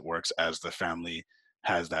because it works as the family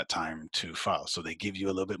has that time to file. So they give you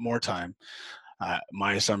a little bit more time.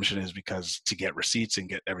 My assumption is because to get receipts and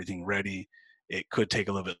get everything ready, it could take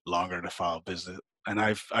a little bit longer to file business. And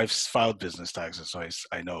I've filed business taxes, so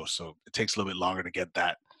I know. So it takes a little bit longer to get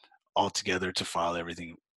that all together to file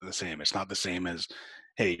everything the same. It's not the same as,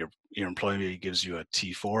 hey, your employer gives you a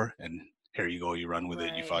T4 and here you go, you run with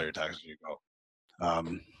it, you file Right. your taxes, you go.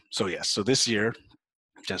 So yes, so this year,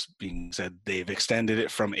 just being said, they've extended it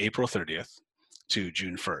from April 30th to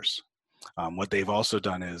June 1st. What they've also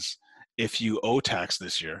done is, if you owe tax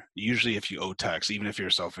this year, usually if you owe tax, even if you're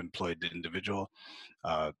a self-employed individual,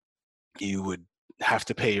 uh, you would have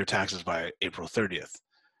to pay your taxes by April 30th.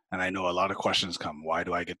 And I know a lot of questions come, why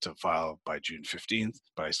do I get to file by June 15th,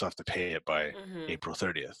 but I still have to pay it by Mm-hmm. April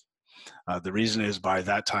 30th? The reason is by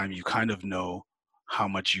that time, you kind of know how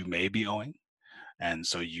much you may be owing. And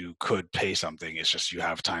so you could pay something. It's just you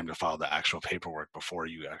have time to file the actual paperwork before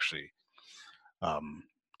you actually um,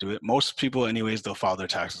 do it. Most people, anyways, they'll file their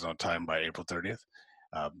taxes on time by April 30th.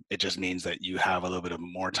 It just means that you have a little bit of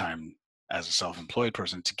more time as a self-employed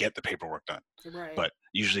person to get the paperwork done. Right. But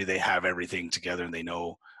usually they have everything together and they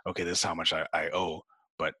know, okay, this is how much I owe.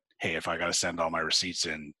 But hey, if I got to send all my receipts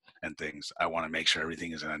in and things, I want to make sure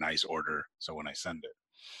everything is in a nice order. So when I send it,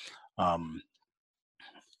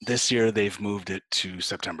 this year they've moved it to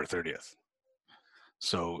September 30th.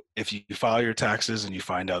 So if you file your taxes and you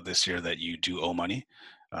find out this year that you do owe money,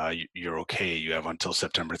 you're okay. You have until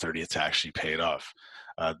September 30th to actually pay it off.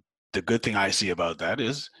 The good thing I see about that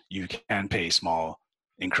is you can pay small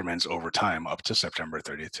increments over time up to September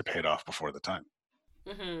 30th to pay it off before the time.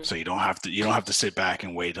 Mm-hmm. So you don't have to sit back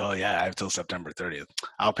and wait. Oh yeah, I have till September 30th.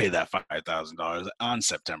 I'll pay that $5,000 on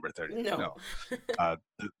September 30th. No. No.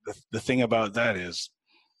 The thing about that is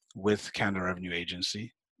with Canada Revenue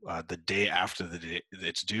Agency, the day after the day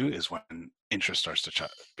it's due is when interest starts to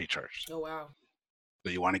be charged. Oh wow.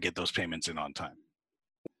 So you want to get those payments in on time.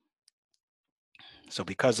 So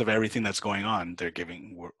because of everything that's going on, we're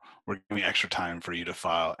giving extra time for you to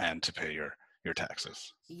file and to pay your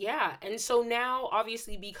taxes. Yeah. And so now,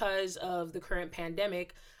 obviously, because of the current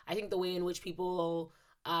pandemic, I think the way in which people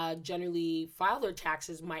generally file their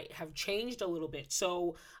taxes might have changed a little bit.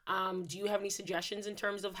 So, do you have any suggestions in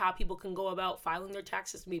terms of how people can go about filing their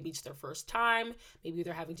taxes? Maybe it's their first time, maybe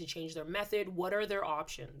they're having to change their method. What are their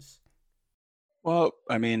options? Well,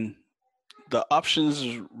 I mean, the options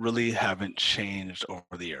really haven't changed over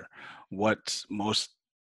the year. What most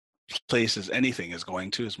places, anything is going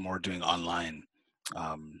to, is more doing online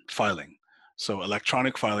filing. So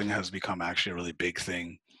electronic filing has become actually a really big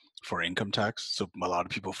thing for income tax. So a lot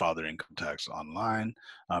of people file their income tax online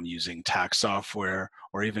using tax software,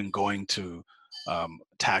 or even going to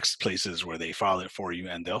tax places where they file it for you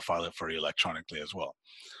and they'll file it for you electronically as well.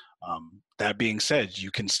 That being said,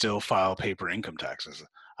 you can still file paper income taxes.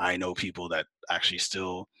 I know people that actually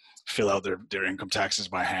still fill out their income taxes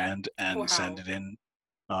by hand and send Wow. it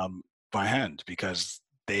in by hand, because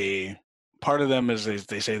part of them is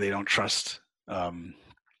they say they don't trust.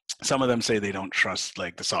 Some of them say they don't trust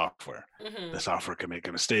like the software. The Mm-hmm. software can make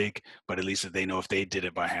a mistake, but at least they know if they did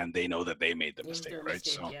it by hand, they know that they made the It was mistake, their right?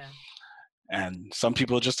 mistake, So, yeah. and some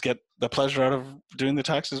people just get the pleasure out of doing the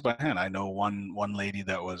taxes by hand. I know one lady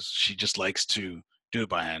she just likes to do it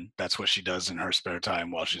by hand. That's what she does in her spare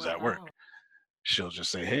time while she's at work. Wow. She'll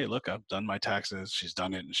just say, hey, look, I've done my taxes. She's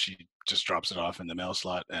done it, and she just drops it off in the mail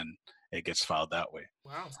slot and it gets filed that way.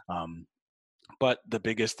 Wow. um, but the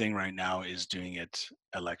biggest thing right now is doing it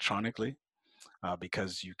electronically,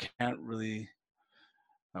 because you can't really,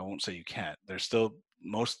 I won't say you can't, there's still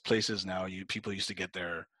most places now, people used to get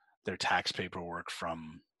their tax paperwork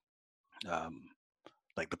from um,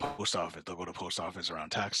 like the post office. They'll go to post office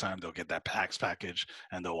around tax time, they'll get that tax package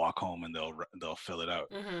and they'll walk home and they'll fill it out.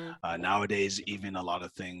 Mm-hmm. Nowadays, even a lot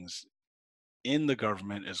of things in the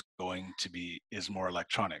government is more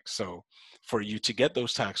electronic. So for you to get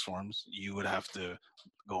those tax forms, you would have to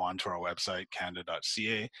go onto our website,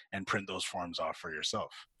 canada.ca, and print those forms off for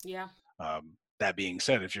yourself. Yeah. That being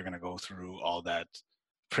said, if you're going to go through all that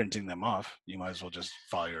printing them off, you might as well just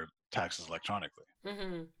file your taxes electronically.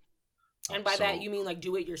 Mm-hmm. And by that, So, you mean like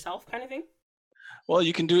do it yourself kind of thing? well,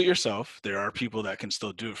 you can do it yourself. There are people that can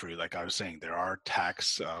still do it for you. Like I was saying, there are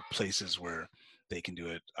tax places where they can do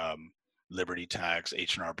it. Liberty Tax,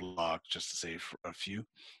 H&R Block, just to say a few.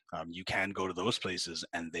 You can go to those places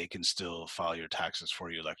and they can still file your taxes for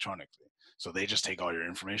you electronically. So they just take all your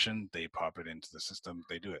information, they pop it into the system,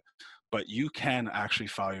 they do it. But you can actually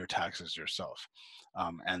file your taxes yourself.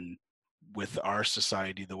 And with our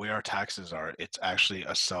society, the way our taxes are, it's actually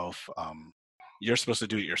you're supposed to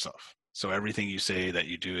do it yourself. So everything you say that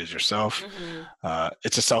you do is yourself. Mm-hmm.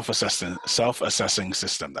 It's a self-assessing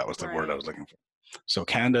system. That was the word I Right. was looking for. So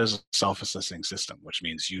Canada is a self-assessing system, which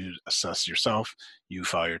means you assess yourself, you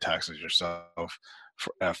file your taxes yourself.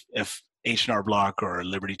 If H&R Block or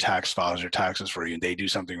Liberty Tax files your taxes for you and they do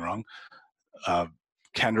something wrong, uh,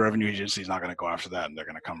 Canada Revenue Agency is not going to go after that, and they're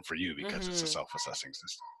going to come for you because it's a Mm-hmm. self-assessing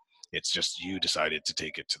system. It's just you decided to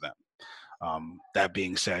take it to them. That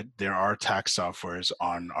being said, there are tax softwares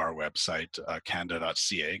on our website,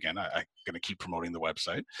 canada.ca. Again, I'm going to keep promoting the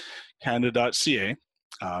website, canada.ca.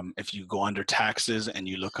 If you go under taxes and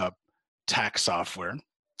you look up tax software,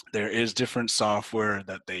 there is different software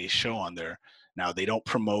that they show on there. Now, they don't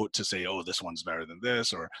promote to say, oh, this one's better than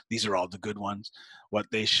this, or these are all the good ones. What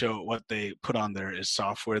they put on there is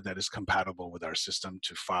software that is compatible with our system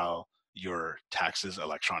to file your taxes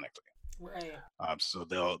electronically. Right. So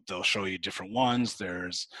they'll show you different ones.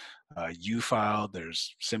 There's UFile,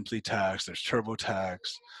 there's Simply Tax, there's TurboTax.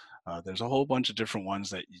 There's a whole bunch of different ones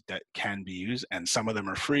that can be used, and some of them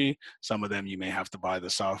are free. Some of them you may have to buy the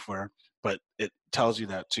software, but it tells you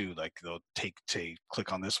that too. Like they'll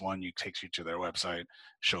click on this one, you takes you to their website,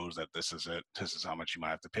 shows that this is it. This is how much you might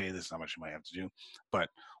have to pay. This is how much you might have to do. But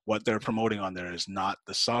what they're promoting on there is not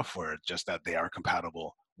the software, just that they are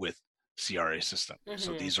compatible with CRA system.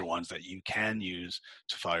 So these are ones that you can use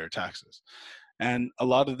to file your taxes. And a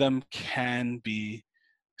lot of them can be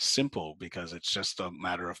simple because it's just a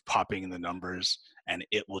matter of popping in the numbers and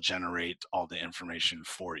it will generate all the information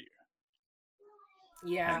for you.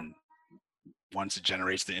 Yeah. And once it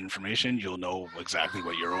generates the information, you'll know exactly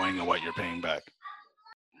what you're owing and what you're paying back.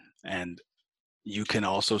 And you can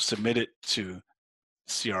also submit it to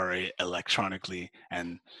CRA electronically.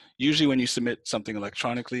 And usually when you submit something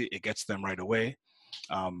electronically, it gets them right away.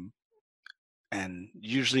 And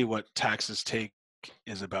usually what taxes take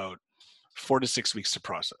is about 4 to 6 weeks to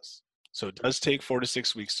process. So it does take 4 to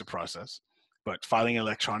 6 weeks to process, but filing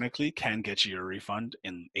electronically can get you your refund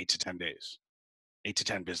in 8 to 10 days, 8 to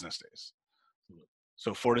 10 business days.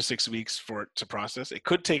 So 4 to 6 weeks for it to process. It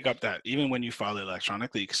could take up that, even when you file it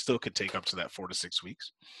electronically, it still could take up to that 4 to 6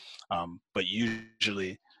 weeks. But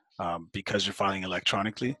usually, because you're filing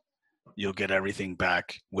electronically, you'll get everything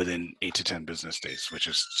back within 8 to 10 business days, which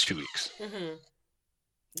is 2 weeks.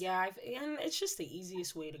 Yeah, and it's just the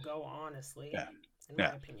easiest way to go, honestly. Yeah. In my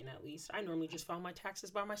opinion, at least. I normally just file my taxes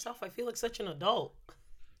by myself. I feel like such an adult.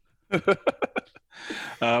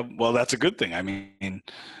 Well, that's a good thing. I mean,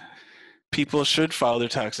 people should file their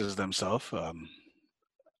taxes themselves.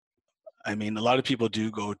 I mean, a lot of people do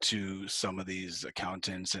go to some of these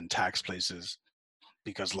accountants and tax places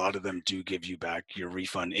because a lot of them do give you back your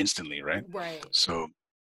refund instantly, right? Right. So,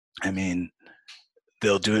 I mean,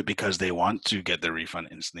 they'll do it because they want to get their refund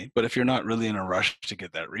instantly. But if you're not really in a rush to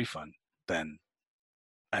get that refund, then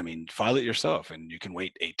I mean, file it yourself and you can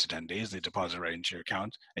wait 8 to 10 days. They deposit right into your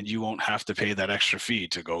account and you won't have to pay that extra fee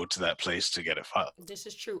to go to that place to get it filed. This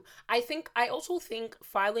is true. I also think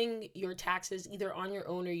filing your taxes either on your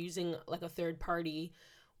own or using like a third party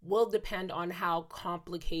will depend on how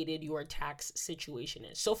complicated your tax situation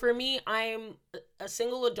is. So for me, I'm a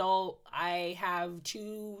single adult. I have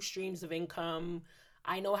 2 streams of income.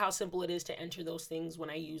 I know how simple it is to enter those things when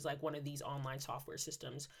I use like one of these online software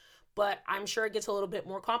systems. But I'm sure it gets a little bit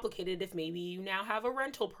more complicated if maybe you now have a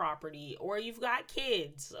rental property or you've got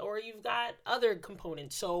kids or you've got other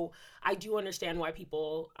components. So I do understand why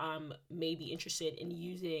people may be interested in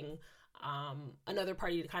using another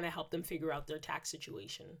party to kind of help them figure out their tax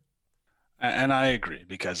situation. And I agree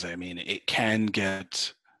because, I mean, it can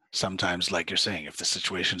get sometimes, like you're saying, if the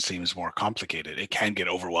situation seems more complicated, it can get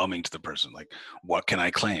overwhelming to the person. Like, what can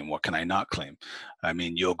I claim? What can I not claim? I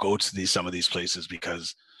mean, you'll go to some of these places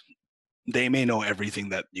because they may know everything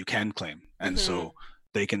that you can claim. And so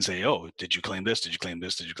they can say, oh, did you claim this? Did you claim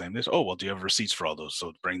this? Did you claim this? Oh, well, do you have receipts for all those?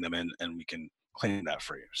 So bring them in and we can claim that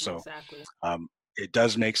for you. So exactly. It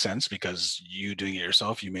does make sense because you doing it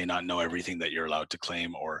yourself, you may not know everything that you're allowed to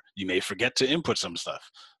claim, or you may forget to input some stuff.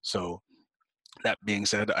 So that being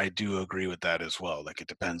said, I do agree with that as well. Like it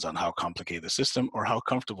depends on how complicated the system or how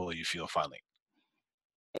comfortable you feel filing.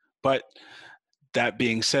 But that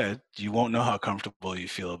being said, you won't know how comfortable you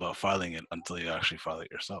feel about filing it until you actually file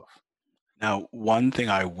it yourself. Now, one thing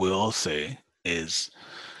I will say is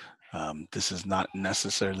this is not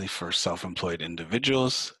necessarily for self-employed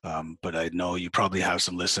individuals, but I know you probably have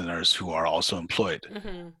some listeners who are also employed.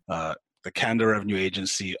 The Canada Revenue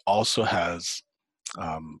Agency also has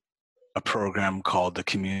a program called the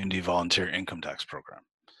Community Volunteer Income Tax Program.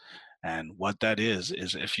 And what that is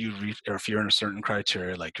if you're in a certain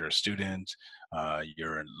criteria, like you're a student,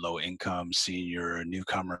 you're low income, senior,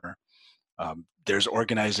 newcomer, there's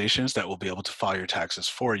organizations that will be able to file your taxes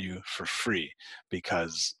for you for free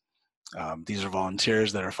because these are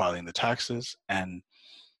volunteers that are filing the taxes, and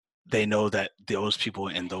they know that those people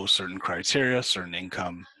in those certain criteria, certain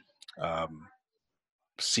income,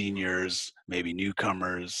 seniors, maybe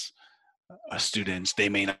newcomers, students, they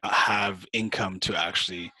may not have income to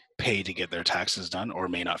actually pay to get their taxes done or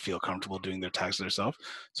may not feel comfortable doing their taxes themselves.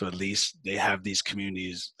 So at least they have these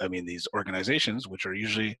communities, these organizations, which are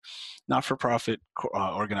usually not-for-profit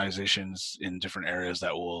organizations in different areas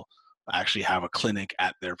that will actually have a clinic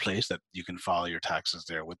at their place that you can file your taxes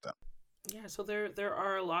there with them. Yeah, so there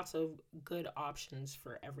are lots of good options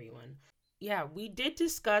for everyone. Yeah, we did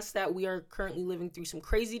discuss that we are currently living through some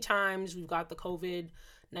crazy times. We've got the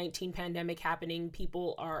COVID-19 pandemic happening.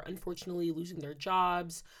 People are unfortunately losing their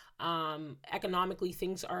jobs. Economically,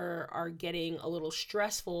 things are getting a little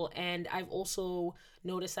stressful. And I've also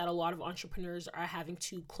noticed that a lot of entrepreneurs are having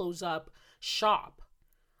to close up shop.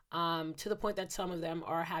 to the point that some of them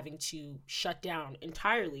are having to shut down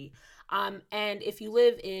entirely. And if you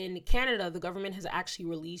live in Canada, the government has actually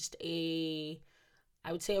released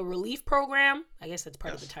I would say a relief program. I guess that's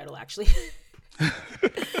part of the title, actually.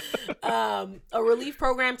 A relief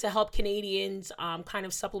program to help Canadians kind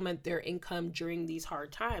of supplement their income during these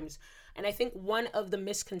hard times. And I think one of the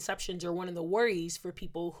misconceptions or one of the worries for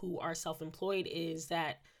people who are self-employed is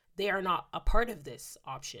that they are not a part of this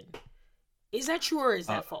option. Is that true or is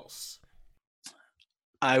that false?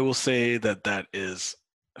 I will say that is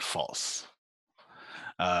false.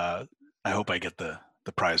 I hope I get the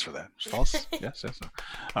prize for that. False? Yes.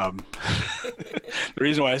 The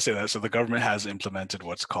reason why I say that, so the government has implemented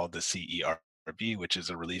what's called the CERB, which is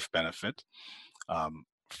a relief benefit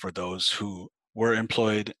for those who were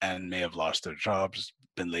employed and may have lost their jobs,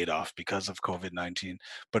 been laid off because of COVID-19,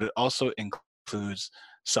 but it also includes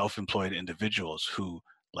self-employed individuals who,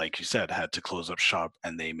 like you said, had to close up shop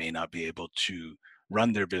and they may not be able to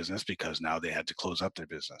run their business because now they had to close up their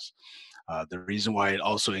business. The reason why it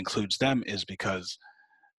also includes them is because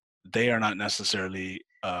they are not necessarily,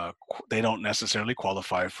 they don't necessarily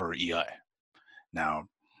qualify for EI. Now,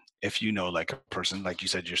 if you know, like a person, like you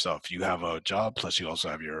said yourself, you have a job, plus you also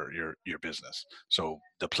have your business. So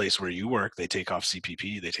the place where you work, they take off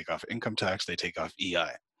CPP, they take off income tax, they take off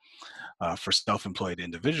EI. For self-employed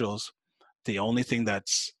individuals, the only thing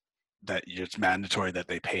that's mandatory that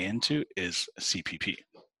they pay into is CPP.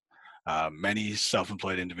 Many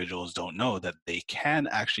self-employed individuals don't know that they can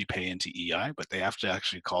actually pay into EI, but they have to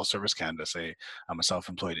actually call Service Canada, say, I'm a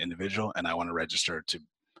self-employed individual and I want to register to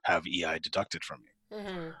have EI deducted from me.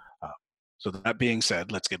 Mm-hmm. So that being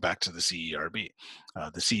said, let's get back to the CERB.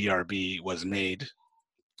 The CERB was made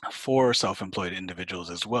for self-employed individuals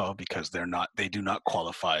as well because they do not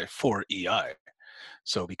qualify for EI.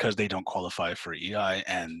 So because they don't qualify for EI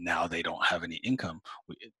and now they don't have any income,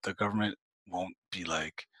 the government won't be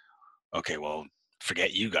like, okay, well,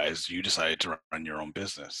 forget you guys, you decided to run your own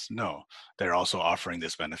business. No, they're also offering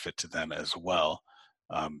this benefit to them as well,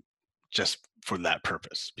 just for that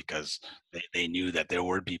purpose, because they knew that there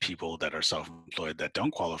would be people that are self-employed that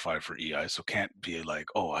don't qualify for EI, so can't be like,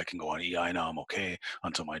 oh, I can go on EI now, I'm okay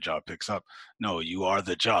until my job picks up. No, you are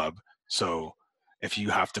the job. So if you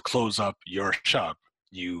have to close up your shop,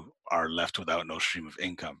 you are left without no stream of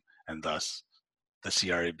income, and thus the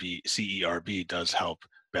CERB does help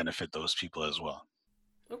benefit those people as well.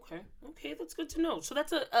 Okay, that's good to know. So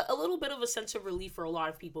that's a little bit of a sense of relief for a lot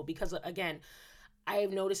of people because, again, I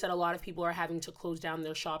have noticed that a lot of people are having to close down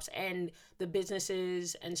their shops, and the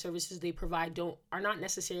businesses and services they provide are not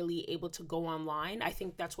necessarily able to go online. I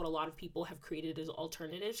think that's what a lot of people have created as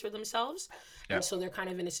alternatives for themselves. Yeah. And so they're kind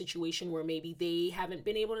of in a situation where maybe they haven't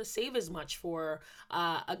been able to save as much for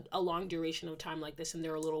a long duration of time like this, and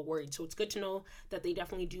they're a little worried. So it's good to know that they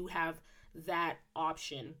definitely do have that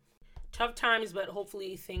option. Tough times, but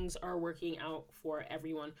hopefully things are working out for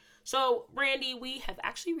everyone. So, Randy, we have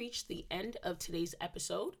actually reached the end of today's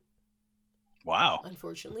episode. Wow.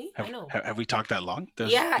 Unfortunately, I know. Have we talked that long?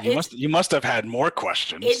 Yeah. You must have had more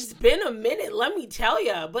questions. It's been a minute, let me tell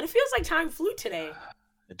you. But it feels like time flew today.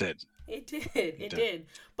 It did. It did.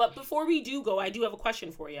 But before we do go, I do have a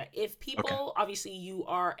question for you. If people, obviously you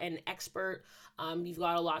are an expert, you've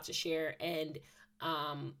got a lot to share, and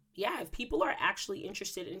if people are actually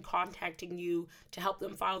interested in contacting you to help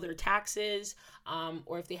them file their taxes,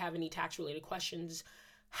 or if they have any tax related questions,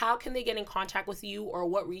 how can they get in contact with you, or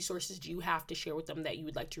what resources do you have to share with them that you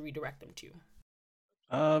would like to redirect them to?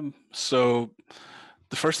 So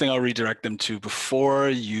the first thing I'll redirect them to before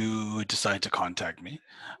you decide to contact me,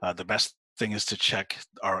 the best thing is to check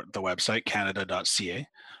the website, canada.ca.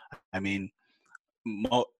 I mean,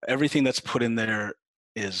 everything that's put in there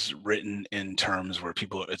is written in terms where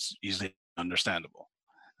it's easily understandable.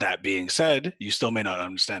 That being said, you still may not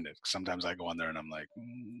understand it. Sometimes I go on there and I'm like,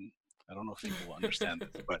 I don't know if people will understand this,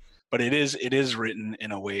 but it is written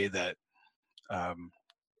in a way that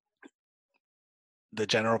the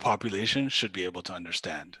general population should be able to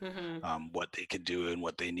understand what they can do and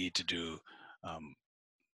what they need to do,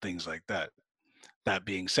 things like that. That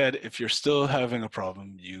being said, if you're still having a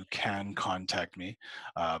problem, you can contact me.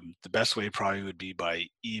 The best way probably would be by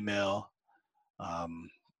email. The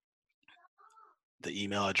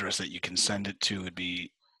email address that you can send it to would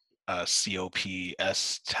be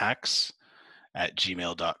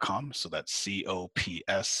copstax@gmail.com. So that's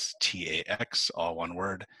COPSTAX, all one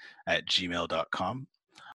word, @gmail.com.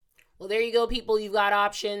 Well, there you go, people. You've got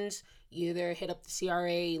options. Either hit up the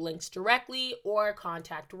CRA links directly or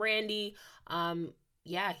contact Randy.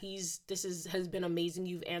 This has been amazing.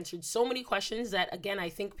 You've answered so many questions that, again, I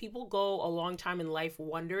think people go a long time in life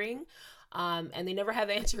wondering. and they never have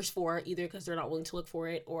answers for it, either because they're not willing to look for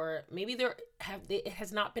it, or maybe it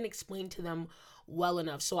has not been explained to them well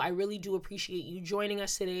enough. So I really do appreciate you joining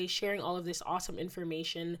us today, sharing all of this awesome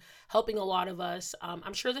information, helping a lot of us.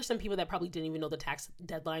 I'm sure there's some people that probably didn't even know the tax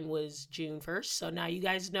deadline was June 1st. So now you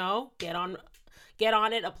guys know, get on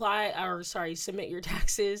it, submit your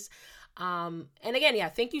taxes. And again, yeah,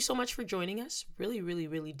 thank you so much for joining us. Really, really,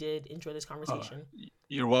 really did enjoy this conversation.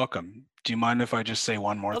 You're welcome. Do you mind if I just say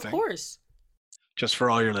one more thing? Of course. Just for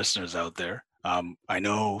all your listeners out there. I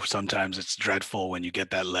know sometimes it's dreadful when you get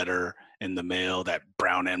that letter in the mail, that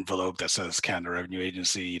brown envelope that says Canada Revenue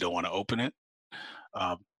Agency, you don't want to open it.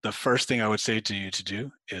 The first thing I would say to you to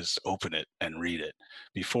do is open it and read it.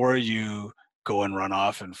 Before you go and run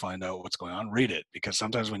off and find out what's going on, read it. Because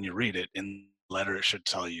sometimes when you read it, in the letter, it should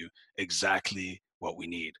tell you exactly what we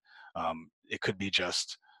need. It could be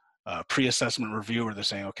just a pre-assessment review where they're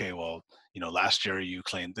saying, okay, well, last year you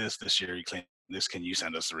claimed this year you claimed this, can you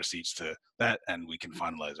send us the receipts to that, and we can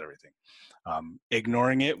finalize everything.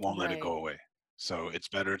 Ignoring it won't let it go away. So it's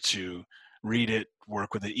better to read it,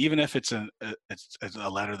 work with it, even if it's a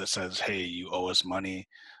letter that says, hey, you owe us money,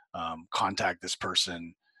 contact this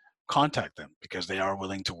person, contact them, because they are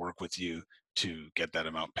willing to work with you to get that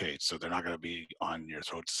amount paid. So they're not going to be on your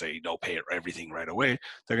throat to say, no, pay everything right away.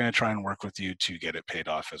 They're going to try and work with you to get it paid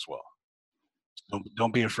off as well. So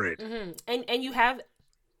don't be afraid. Mm-hmm. And you have,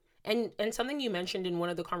 and something you mentioned in one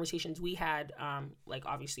of the conversations we had, like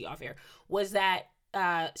obviously off air, was that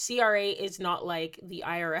CRA is not like the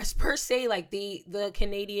IRS per se. Like the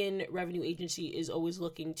Canadian Revenue Agency is always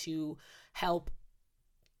looking to help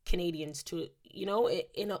Canadians to,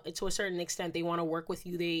 to a certain extent. They want to work with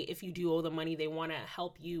you. If you do owe them money, they want to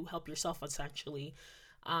help you help yourself essentially.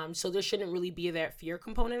 So there shouldn't really be that fear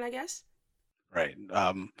component, I guess. Right.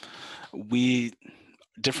 We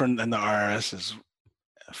different than the IRS is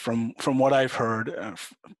from what I've heard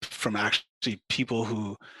from actually people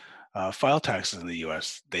who file taxes in the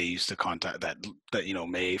U.S. They used to contact that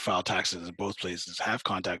may file taxes in both places have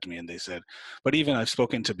contacted me, and they said, but even I've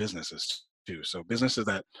spoken to businesses too. So businesses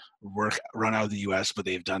that run out of the U.S. but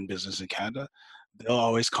they've done business in Canada, they'll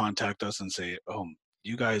always contact us and say, oh,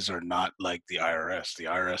 you guys are not like the IRS. The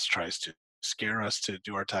IRS tries to scare us to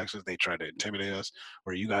do our taxes. They try to intimidate us,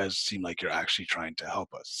 where you guys seem like you're actually trying to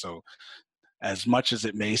help us. So as much as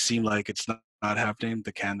it may seem like it's not happening,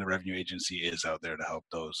 the Canada Revenue Agency is out there to help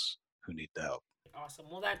those who need the help. Awesome.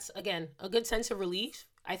 Well, that's, again, a good sense of relief.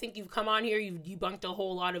 I think you've come on here, you've debunked a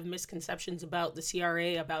whole lot of misconceptions about the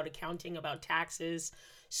CRA, about accounting, about taxes.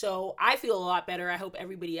 So I feel a lot better. I hope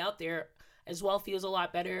everybody out there as well feels a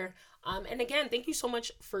lot better. And again, thank you so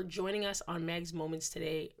much for joining us on Meg's Moments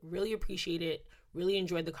today. Really appreciate it. Really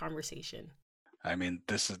enjoyed the conversation. I mean,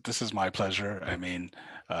 this is my pleasure. I mean,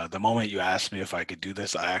 the moment you asked me if I could do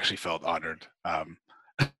this, I actually felt honored.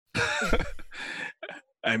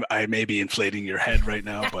 I may be inflating your head right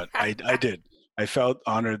now, but I did. I felt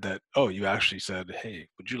honored that, oh, you actually said, hey,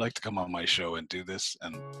 would you like to come on my show and do this?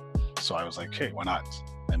 And so I was like, hey, why not?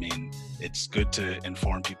 I mean, it's good to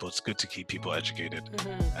inform people. It's good to keep people educated.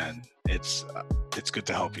 Mm-hmm. And it's good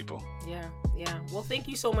to help people. Yeah. Well, thank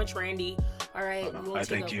you so much, Randy. All right.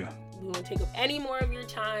 Thank you. We won't take up any more of your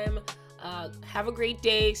time. Have a great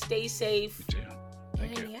day. Stay safe. You too.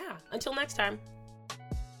 Thank you. Yeah. Until next time.